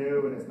 because it's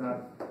new and it's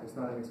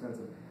not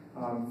inexpensive.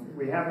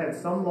 We have had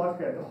some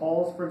luck at the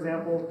Halls, for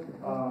example,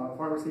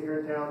 pharmacy here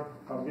in town,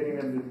 of getting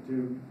them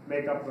to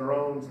make up their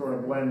own sort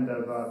of blend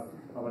of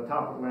a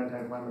topical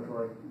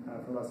anti-inflammatory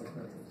for less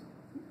expensive.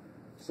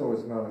 So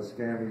it's not a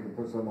scam, you can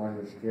put some on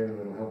your skin and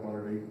it'll help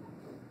underneath?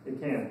 It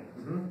can.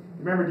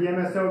 Remember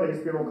DMSO? That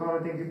used to be a real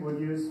common thing people would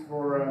use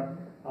for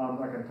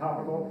like a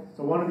topical.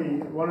 So one of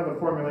the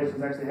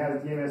formulations actually has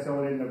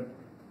DMSO in it.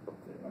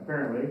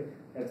 Apparently,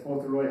 it's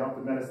supposed to really help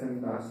the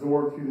medicine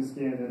absorb through the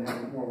skin and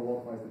have more of a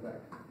localized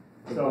effect.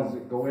 So does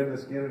it go in the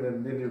skin and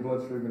then in your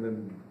bloodstream and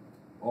then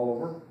all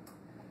over,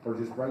 or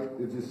just right?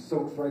 It just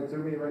soaks right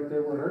through me, right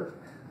there where it hurts.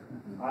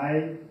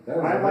 I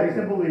like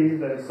to believe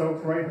that it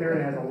soaks right there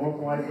and has a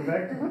localized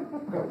effect.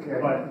 Okay.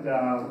 But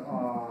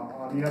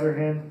on the other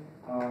hand,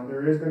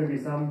 there is going to be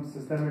some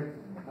systemic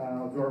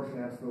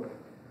absorption, absolutely.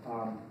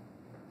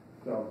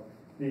 So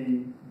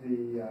you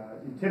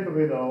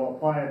typically though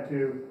apply it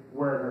to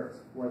where it hurts,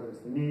 whether it's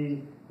the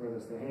knee, whether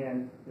it's the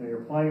hand.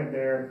 You're applying it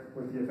there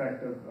with the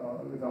effect of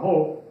with the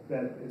hope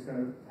that it's going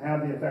to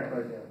have the effect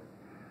right there.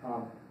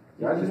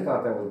 I just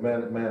thought that was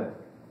mental.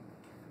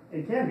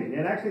 It can be,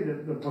 and actually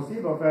the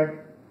placebo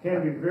effect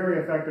can be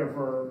very effective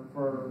for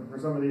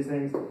some of these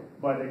things.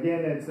 But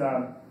again, it's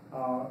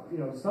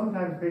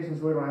sometimes patients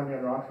really don't have any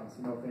other options.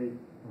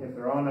 If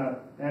they're on an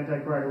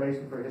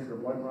anticoagulation for a history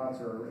of blood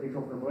clots or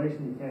atrial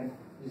fibrillation, you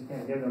just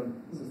can't give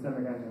them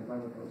systemic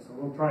anti-inflammatories. So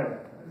we'll try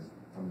that.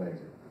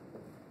 Amazing.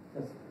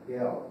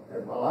 Yeah,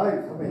 well, I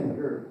come in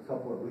here a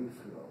couple of weeks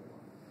ago,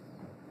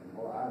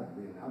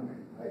 and I'm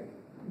in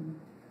pain,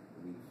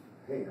 these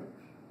hands.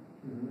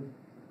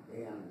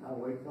 And I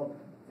wake up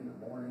in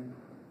the morning,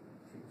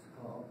 6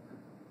 o'clock,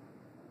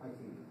 I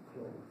can't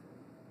close.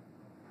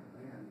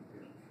 Man,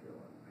 it's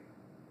killing me.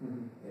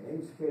 And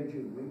they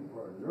scheduled me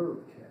for a nerve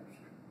test.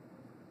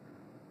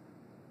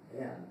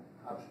 And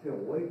I'm still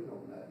waiting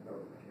on that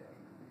nerve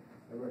test.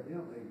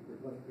 Evidently,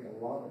 there must be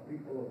a lot of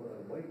people over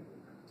there waiting.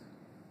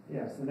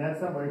 Yes, and that's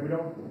something we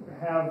don't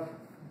have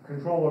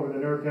control over the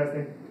nerve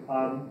testing.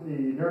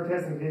 The nerve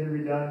testing can either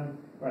be done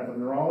at the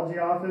neurology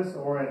office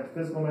or at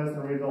physical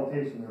medicine and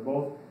rehabilitation. They're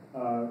both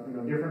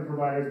different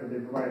providers, but they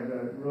provide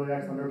really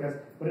excellent nerve tests.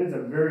 But it's a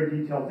very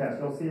detailed test.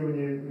 You'll see when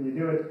you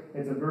do it,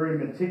 it's a very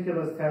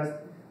meticulous test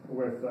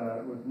with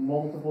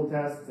multiple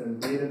tests and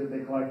data that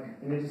they collect,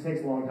 and it just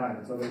takes a long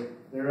time. So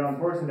they're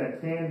unfortunately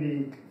that can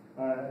be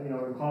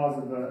the cause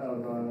of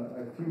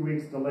a few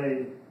weeks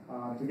delay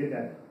to get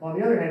that. On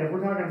the other hand, if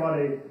we're talking about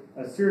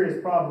a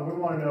serious problem,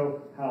 we want to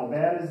know how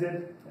bad is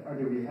it, or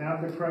do we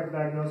have the correct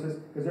diagnosis?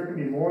 Because there can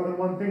be more than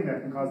one thing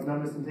that can cause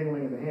numbness and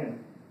tingling in the hand.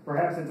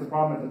 Perhaps it's a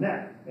problem at the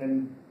neck,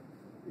 and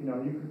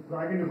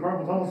I can do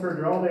carpal tunnel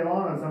surgery all day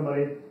long on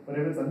somebody, but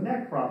if it's a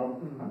neck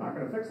problem, I'm not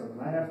going to fix them.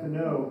 I have to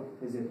know,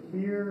 is it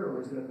here,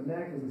 or is it at the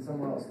neck, is it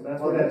somewhere else? So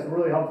that's why that's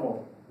really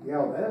helpful.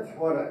 Yeah, that's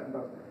what I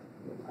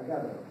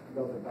got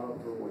another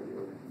doctor when he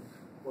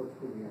works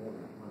with me on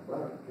my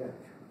bladder catch.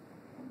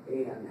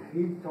 And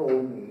he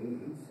told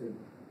me, he said,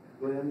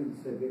 Glenn,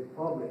 it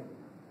probably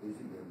is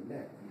in your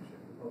neck. He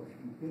said, because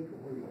you think of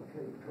where you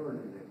can't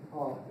turn and they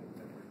pop and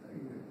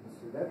everything.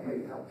 He said, that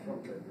may help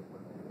something.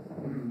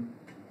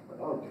 But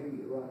I'll tell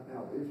you right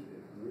now, this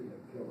is really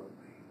killing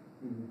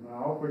me. I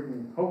hope we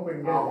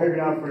can get it figured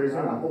out for you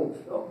soon. I hope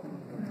so.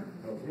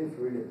 Because it's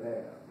really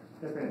bad.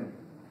 Yes, ma'am.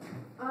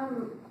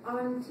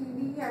 On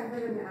TV, I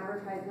heard an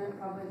advertisement,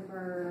 probably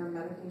for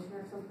medication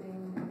or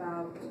something,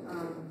 about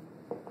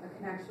a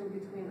connection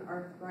between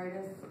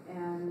arthritis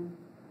and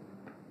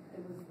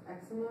it was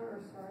eczema or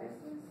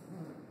psoriasis.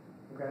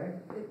 Okay.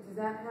 Does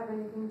that have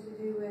anything to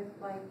do with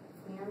like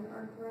hand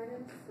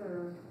arthritis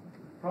or?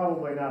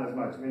 Probably not as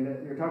much. I mean,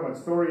 you're talking about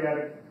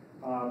psoriatic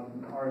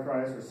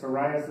arthritis or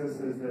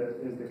psoriasis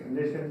is the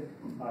condition.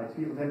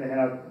 People tend to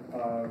have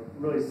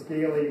really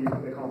scaly,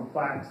 they call them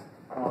plaques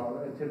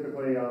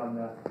typically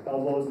on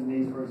elbows and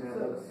knees, for So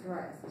example. it's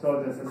psoriasis. So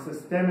it's a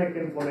systemic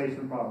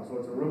inflammation problem. So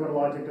it's a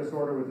rheumatologic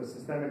disorder with a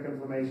systemic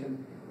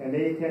inflammation, and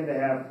they tend to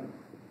have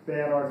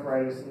bad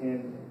arthritis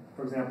in,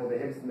 for example, the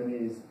hips and the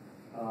knees,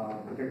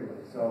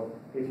 particularly. So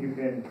if you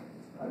can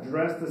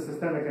address the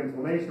systemic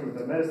inflammation with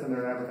the medicine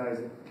they're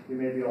advertising, you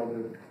may be able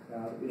to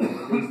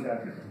reduce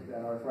that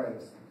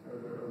arthritis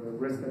or the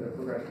risk of the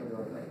progression of the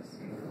arthritis.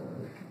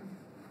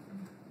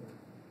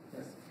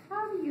 Yes.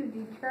 How do you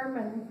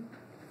determine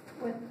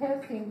with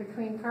testing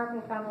between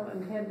carpal tunnel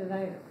and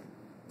tendonitis?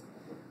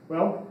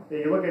 Well,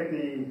 you look at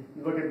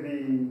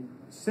the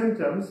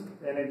symptoms,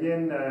 and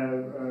again,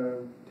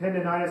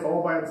 tendonitis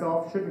all by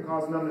itself shouldn't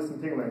cause numbness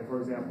and tingling, for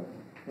example.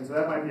 And so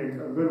that might be a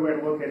good way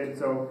to look at it.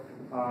 So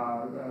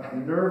a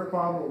nerve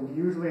problem will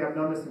usually have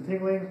numbness and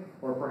tingling,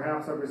 or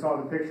perhaps, like we saw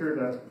in the picture,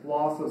 the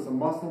loss of some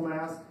muscle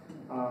mass,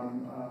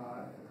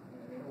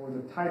 or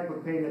the type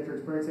of pain that you're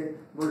experiencing,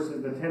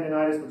 versus the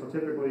tendonitis, which will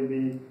typically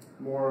be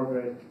more of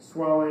a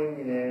swelling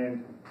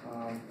and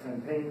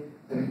pain.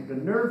 The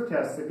nerve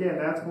tests, again,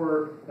 that's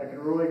where that can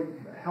really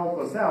help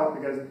us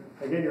out, because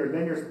again,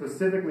 you're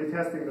specifically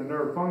testing the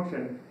nerve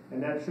function,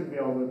 and that should be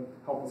able to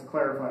help us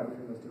clarify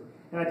between those two.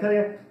 And I tell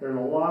you, there's a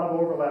lot of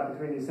overlap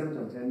between these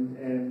symptoms,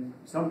 and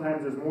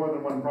sometimes there's more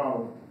than one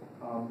problem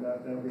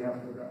that we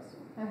have to address.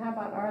 And how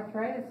about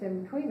arthritis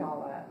in between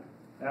all that?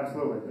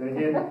 Absolutely. And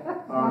again,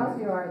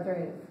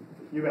 Osteoarthritis.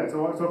 you bet.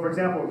 So for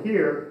example,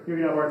 here you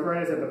can have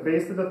arthritis at the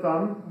base of the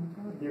thumb.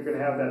 You can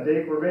have that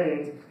dacor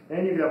veins,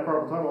 and you can have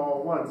carpal tunnel all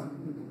at once.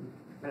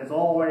 And it's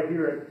all right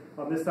here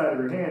on this side of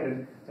your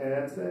hand, and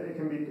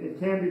it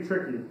can be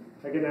tricky.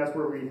 Again, that's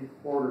where we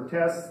order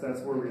tests.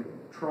 That's where we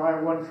try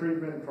one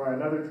treatment, try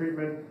another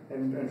treatment,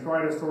 and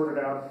try to sort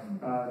it out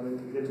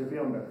to get you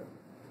feeling better.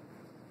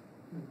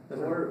 So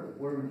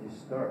where would you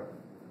start?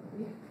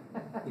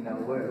 You know,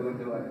 would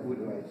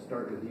I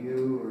start with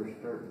you, or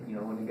start, you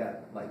know, when you got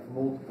like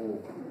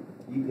multiple,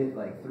 you hit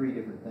like 3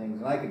 different things,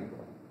 and I can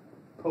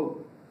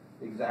poke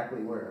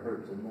exactly where it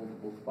hurts in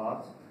multiple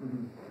spots.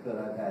 Mm-hmm. But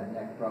I've had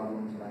neck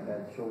problems, and I've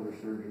had shoulder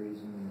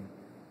surgeries,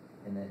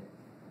 and that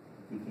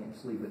you can't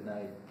sleep at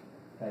night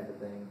type of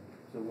thing.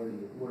 So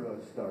where do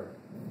I start?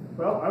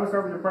 Well, I would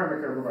start with your primary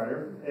care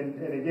provider, and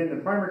again,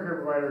 the primary care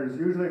provider is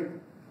usually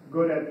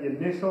good at the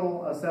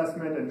initial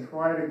assessment and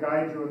try to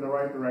guide you in the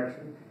right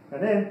direction.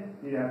 And then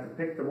you have to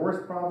pick the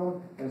worst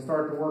problem and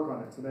start to work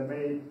on it. So that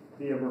may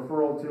be a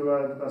referral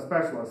to a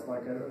specialist,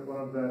 like one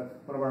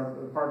of our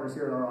partners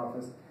here in our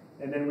office.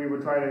 And then we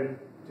would try to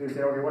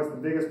say, okay, what's the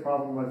biggest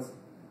problem? Let's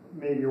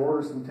maybe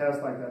order some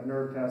tests like that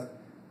nerve test,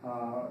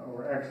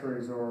 or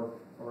X-rays, or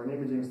an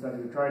imaging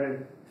study to try to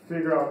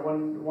figure out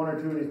one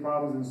or two of these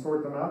problems and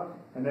sort them out.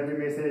 And then we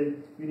may say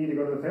you need to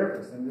go to the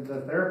therapist, and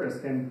the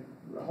therapist can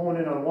hone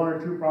in on 1 or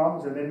 2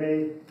 problems, or they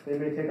may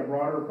take a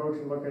broader approach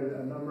and look at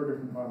a number of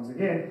different problems.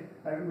 Again,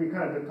 we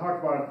kind of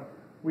talked about,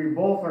 we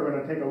both are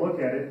going to take a look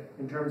at it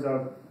in terms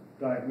of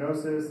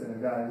diagnosis and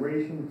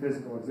evaluation,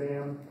 physical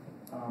exam,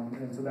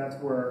 and so that's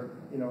where,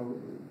 you know,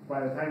 by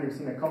the time you've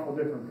seen a couple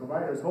different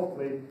providers,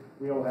 hopefully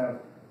we'll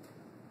have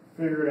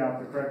figured out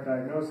the correct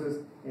diagnosis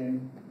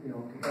and, you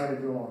know,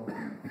 guided you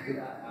along.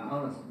 I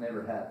honestly I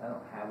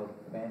don't have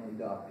a family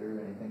doctor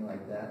or anything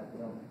like that.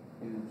 We don't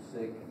do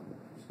sick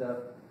stuff.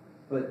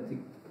 But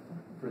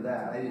for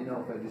that, I didn't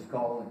know if I just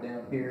call it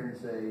down here and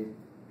say,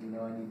 you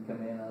know, I need to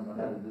come in. I don't know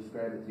how to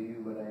describe it to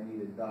you, but I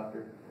need a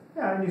doctor.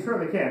 Yeah, and you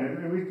certainly can.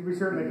 And we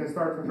certainly can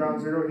start from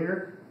ground zero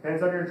here.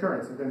 Depends on your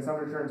insurance. If then some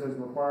insurances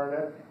require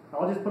that.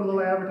 I'll just put a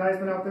little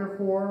advertisement out there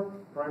for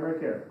primary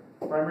care.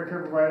 Primary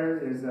care provider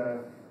is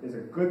a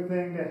good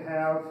thing to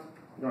have.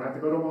 You don't have to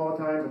go to them all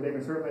the time, but they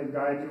can certainly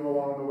guide you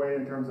along the way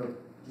in terms of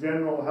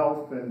general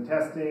health and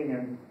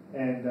testing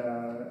and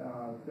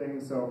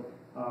things. So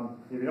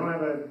if you don't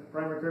have a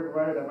primary care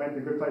provider, that might be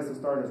a good place to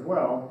start as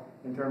well,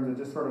 in terms of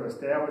just sort of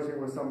establishing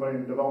with somebody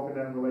and developing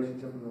that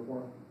relationship and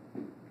rapport.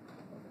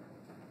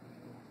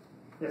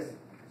 Yes?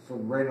 So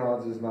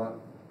Raynaud's is not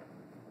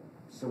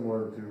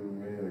similar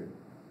to any of the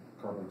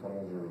carpal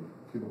tunnels or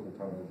cubicle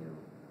tunnels, or?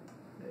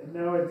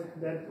 No,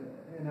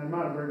 and I'm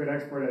not a very good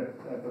expert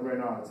at the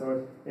Raynaud.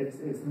 So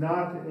it's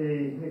not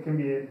it can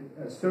be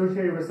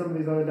associated with some of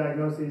these other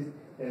diagnoses,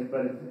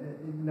 but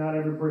not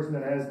every person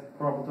that has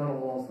carpal tunnel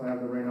will also have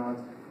the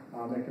Raynaud's.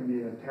 That can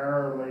be an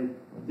entirely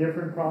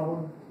different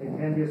problem. It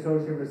can be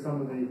associated with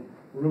some of the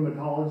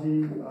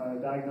rheumatology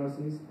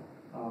diagnoses,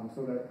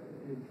 so that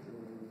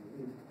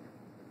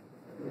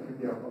it can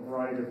be a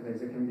variety of different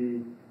things. It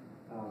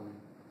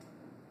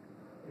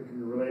can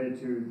be related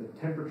to the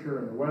temperature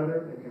and the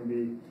weather. It can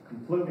be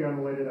completely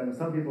unrelated. I mean,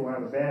 some people who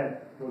have it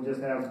bad will just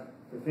have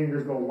the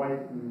fingers go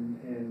white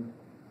and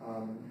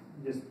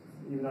just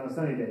even on a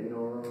sunny day,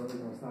 or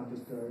it's not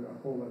just a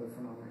cold weather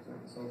phenomenon.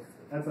 So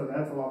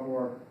that's a lot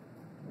more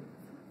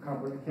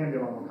complicated. Can be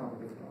a lot more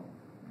complicated problem.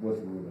 What's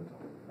a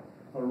rheumatologist?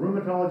 A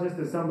rheumatologist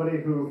is somebody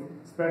who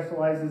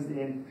specializes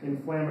in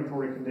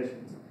inflammatory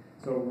conditions.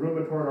 So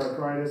rheumatoid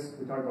arthritis,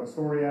 we talk about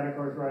psoriatic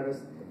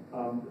arthritis.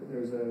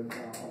 There's a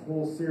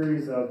whole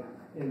series of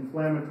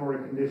inflammatory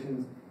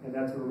conditions, and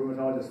that's what a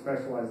rheumatologist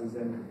specializes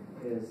in,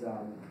 is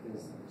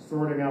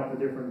sorting out the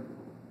different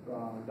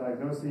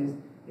diagnoses,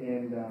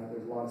 and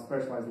there's a lot of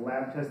specialized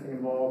lab testing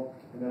involved,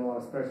 and then a lot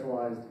of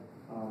specialized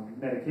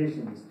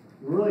medications,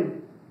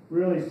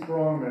 really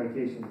strong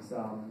medications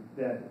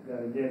that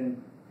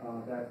again,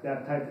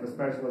 that type of a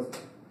specialist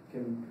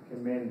can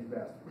manage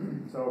best.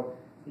 So,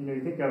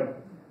 you think of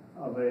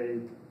a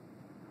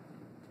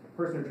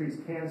person who treats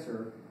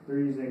cancer, they're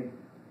using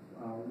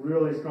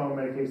really strong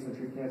medications to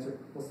treat cancer.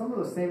 Well, some of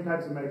those same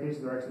types of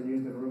medications are actually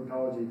used in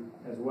rheumatology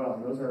as well.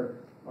 And those are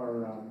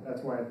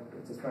that's why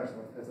it's a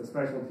specialty. It's a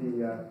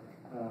specialty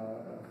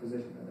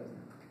physician that does it.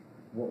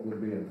 What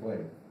would be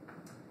inflamed?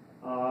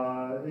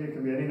 It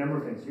can be any number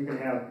of things. You can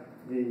have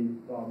the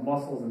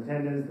muscles and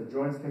tendons, the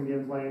joints can be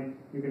inflamed.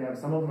 You can have,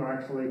 some of them are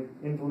actually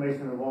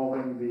inflammation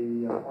involving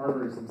the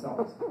arteries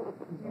themselves. So.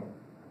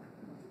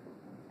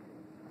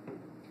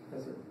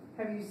 Yes, sir.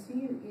 Have you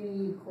seen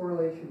any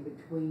correlation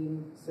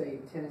between, say,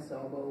 tennis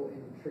elbow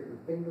and trigger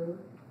finger?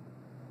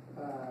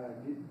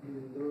 Do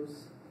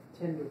those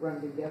tend to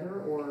run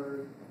together,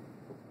 or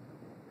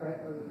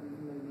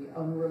maybe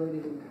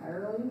unrelated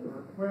entirely?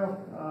 Or? Well,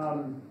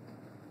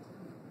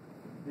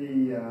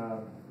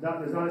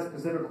 there's not a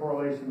specific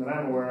correlation that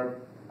I'm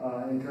aware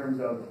of in terms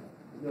of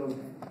those.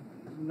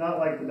 Not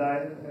like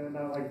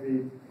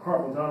the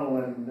carpal tunnel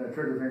and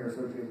trigger finger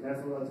association.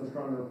 That's a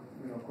stronger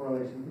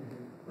correlation.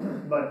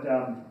 But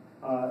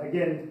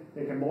again,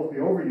 they can both be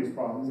overuse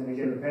problems, and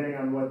again, depending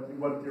on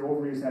what your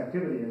overuse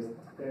activity is,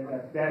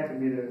 that can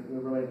be the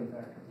relating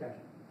factor. Gotcha.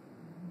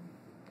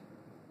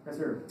 Yes,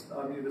 sir.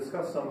 You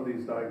discussed some of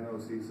these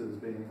diagnoses as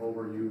being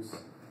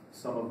overuse,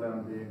 some of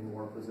them being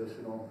more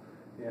positional,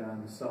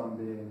 and some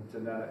being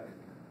genetic.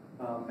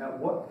 At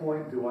what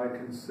point do I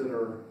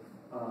consider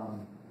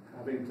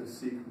having to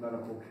seek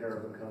medical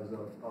care because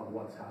of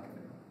what's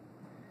happening?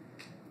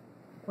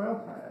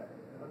 Well,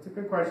 that's a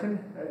good question.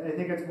 I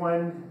think it's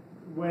when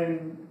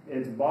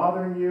it's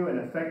bothering you and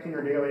affecting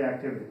your daily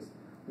activities.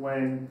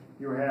 When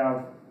you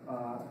have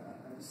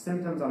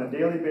symptoms on a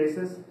daily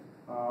basis,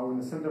 when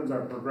the symptoms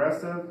are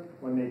progressive,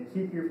 when they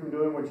keep you from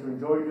doing what you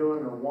enjoy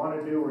doing or want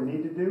to do or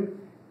need to do.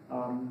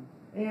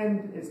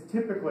 And it's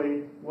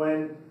typically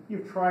when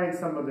you've tried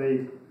some of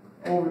the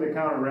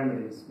over-the-counter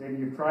remedies. Maybe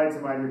you've tried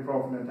some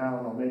ibuprofen and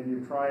Tylenol. Maybe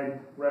you've tried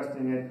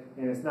resting it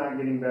and it's not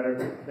getting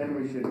better. Then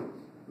we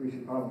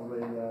should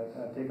probably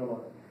take a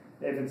look.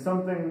 If it's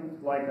something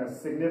like a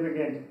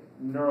significant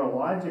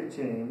neurologic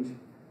change,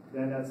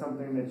 then that's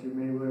something that you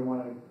may really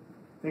want to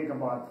think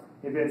about.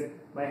 If it's,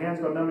 my hands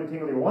go numb and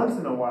tingly once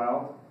in a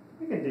while,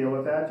 you can deal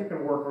with that. You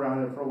can work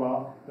around it for a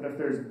while. But if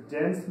there's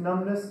dense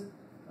numbness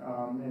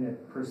and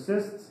it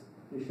persists,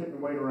 you shouldn't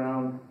wait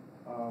around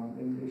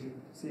and you should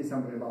see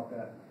somebody about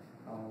that.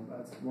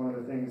 That's one of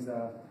the things,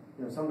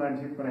 sometimes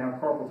people are going to have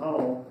carpal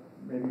tunnel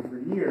maybe for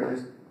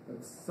years,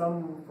 but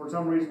for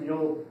some reason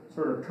you'll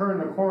sort of turn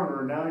the corner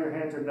and now your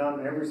hands are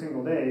numb every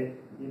single day.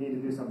 You need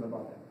to do something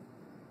about that.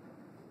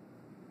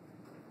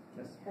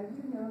 Yes? Have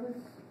you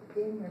noticed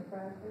in your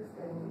practice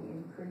any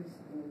increase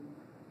in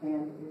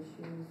hand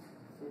issues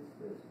since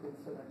there's been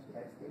so much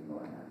texting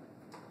going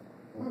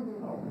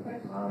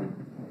on?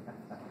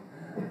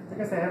 I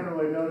guess I haven't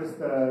really noticed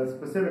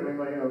specifically,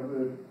 but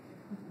the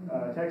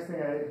texting.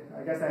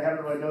 I guess I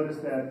haven't really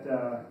noticed that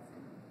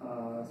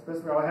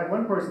specifically. I had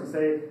one person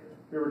say,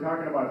 we were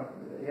talking about,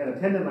 he had a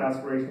tendon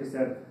laceration. He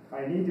said,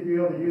 I need to be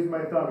able to use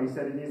my thumb. He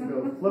said he needs to be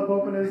able to flip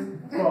open his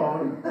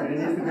phone and he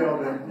needs to be able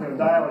to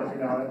dial it,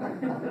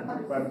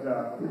 But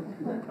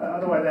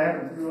otherwise, I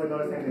haven't really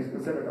noticed anything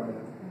specific on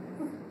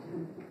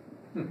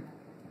that.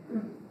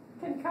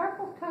 Can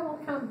carpal tunnel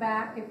come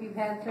back if you've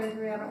had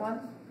surgery on it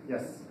once?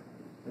 Yes,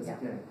 it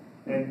can.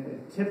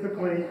 And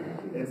typically,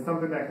 it's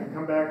something that can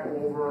come back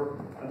over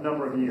a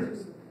number of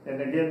years.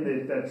 And again,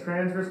 the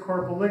transverse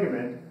carpal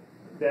ligament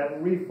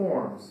that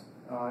reforms.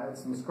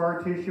 It's some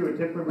scar tissue. It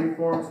typically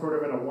reforms sort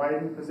of in a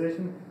widened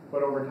position,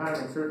 but over time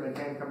it certainly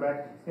can come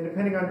back. And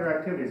depending on your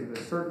activities,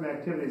 there's certain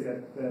activities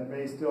that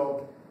may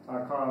still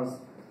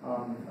cause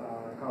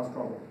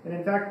trouble. And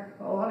in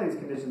fact, a lot of these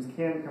conditions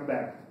can come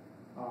back,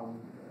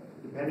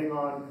 depending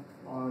on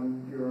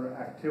your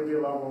activity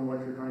level and what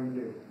you're trying to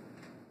do.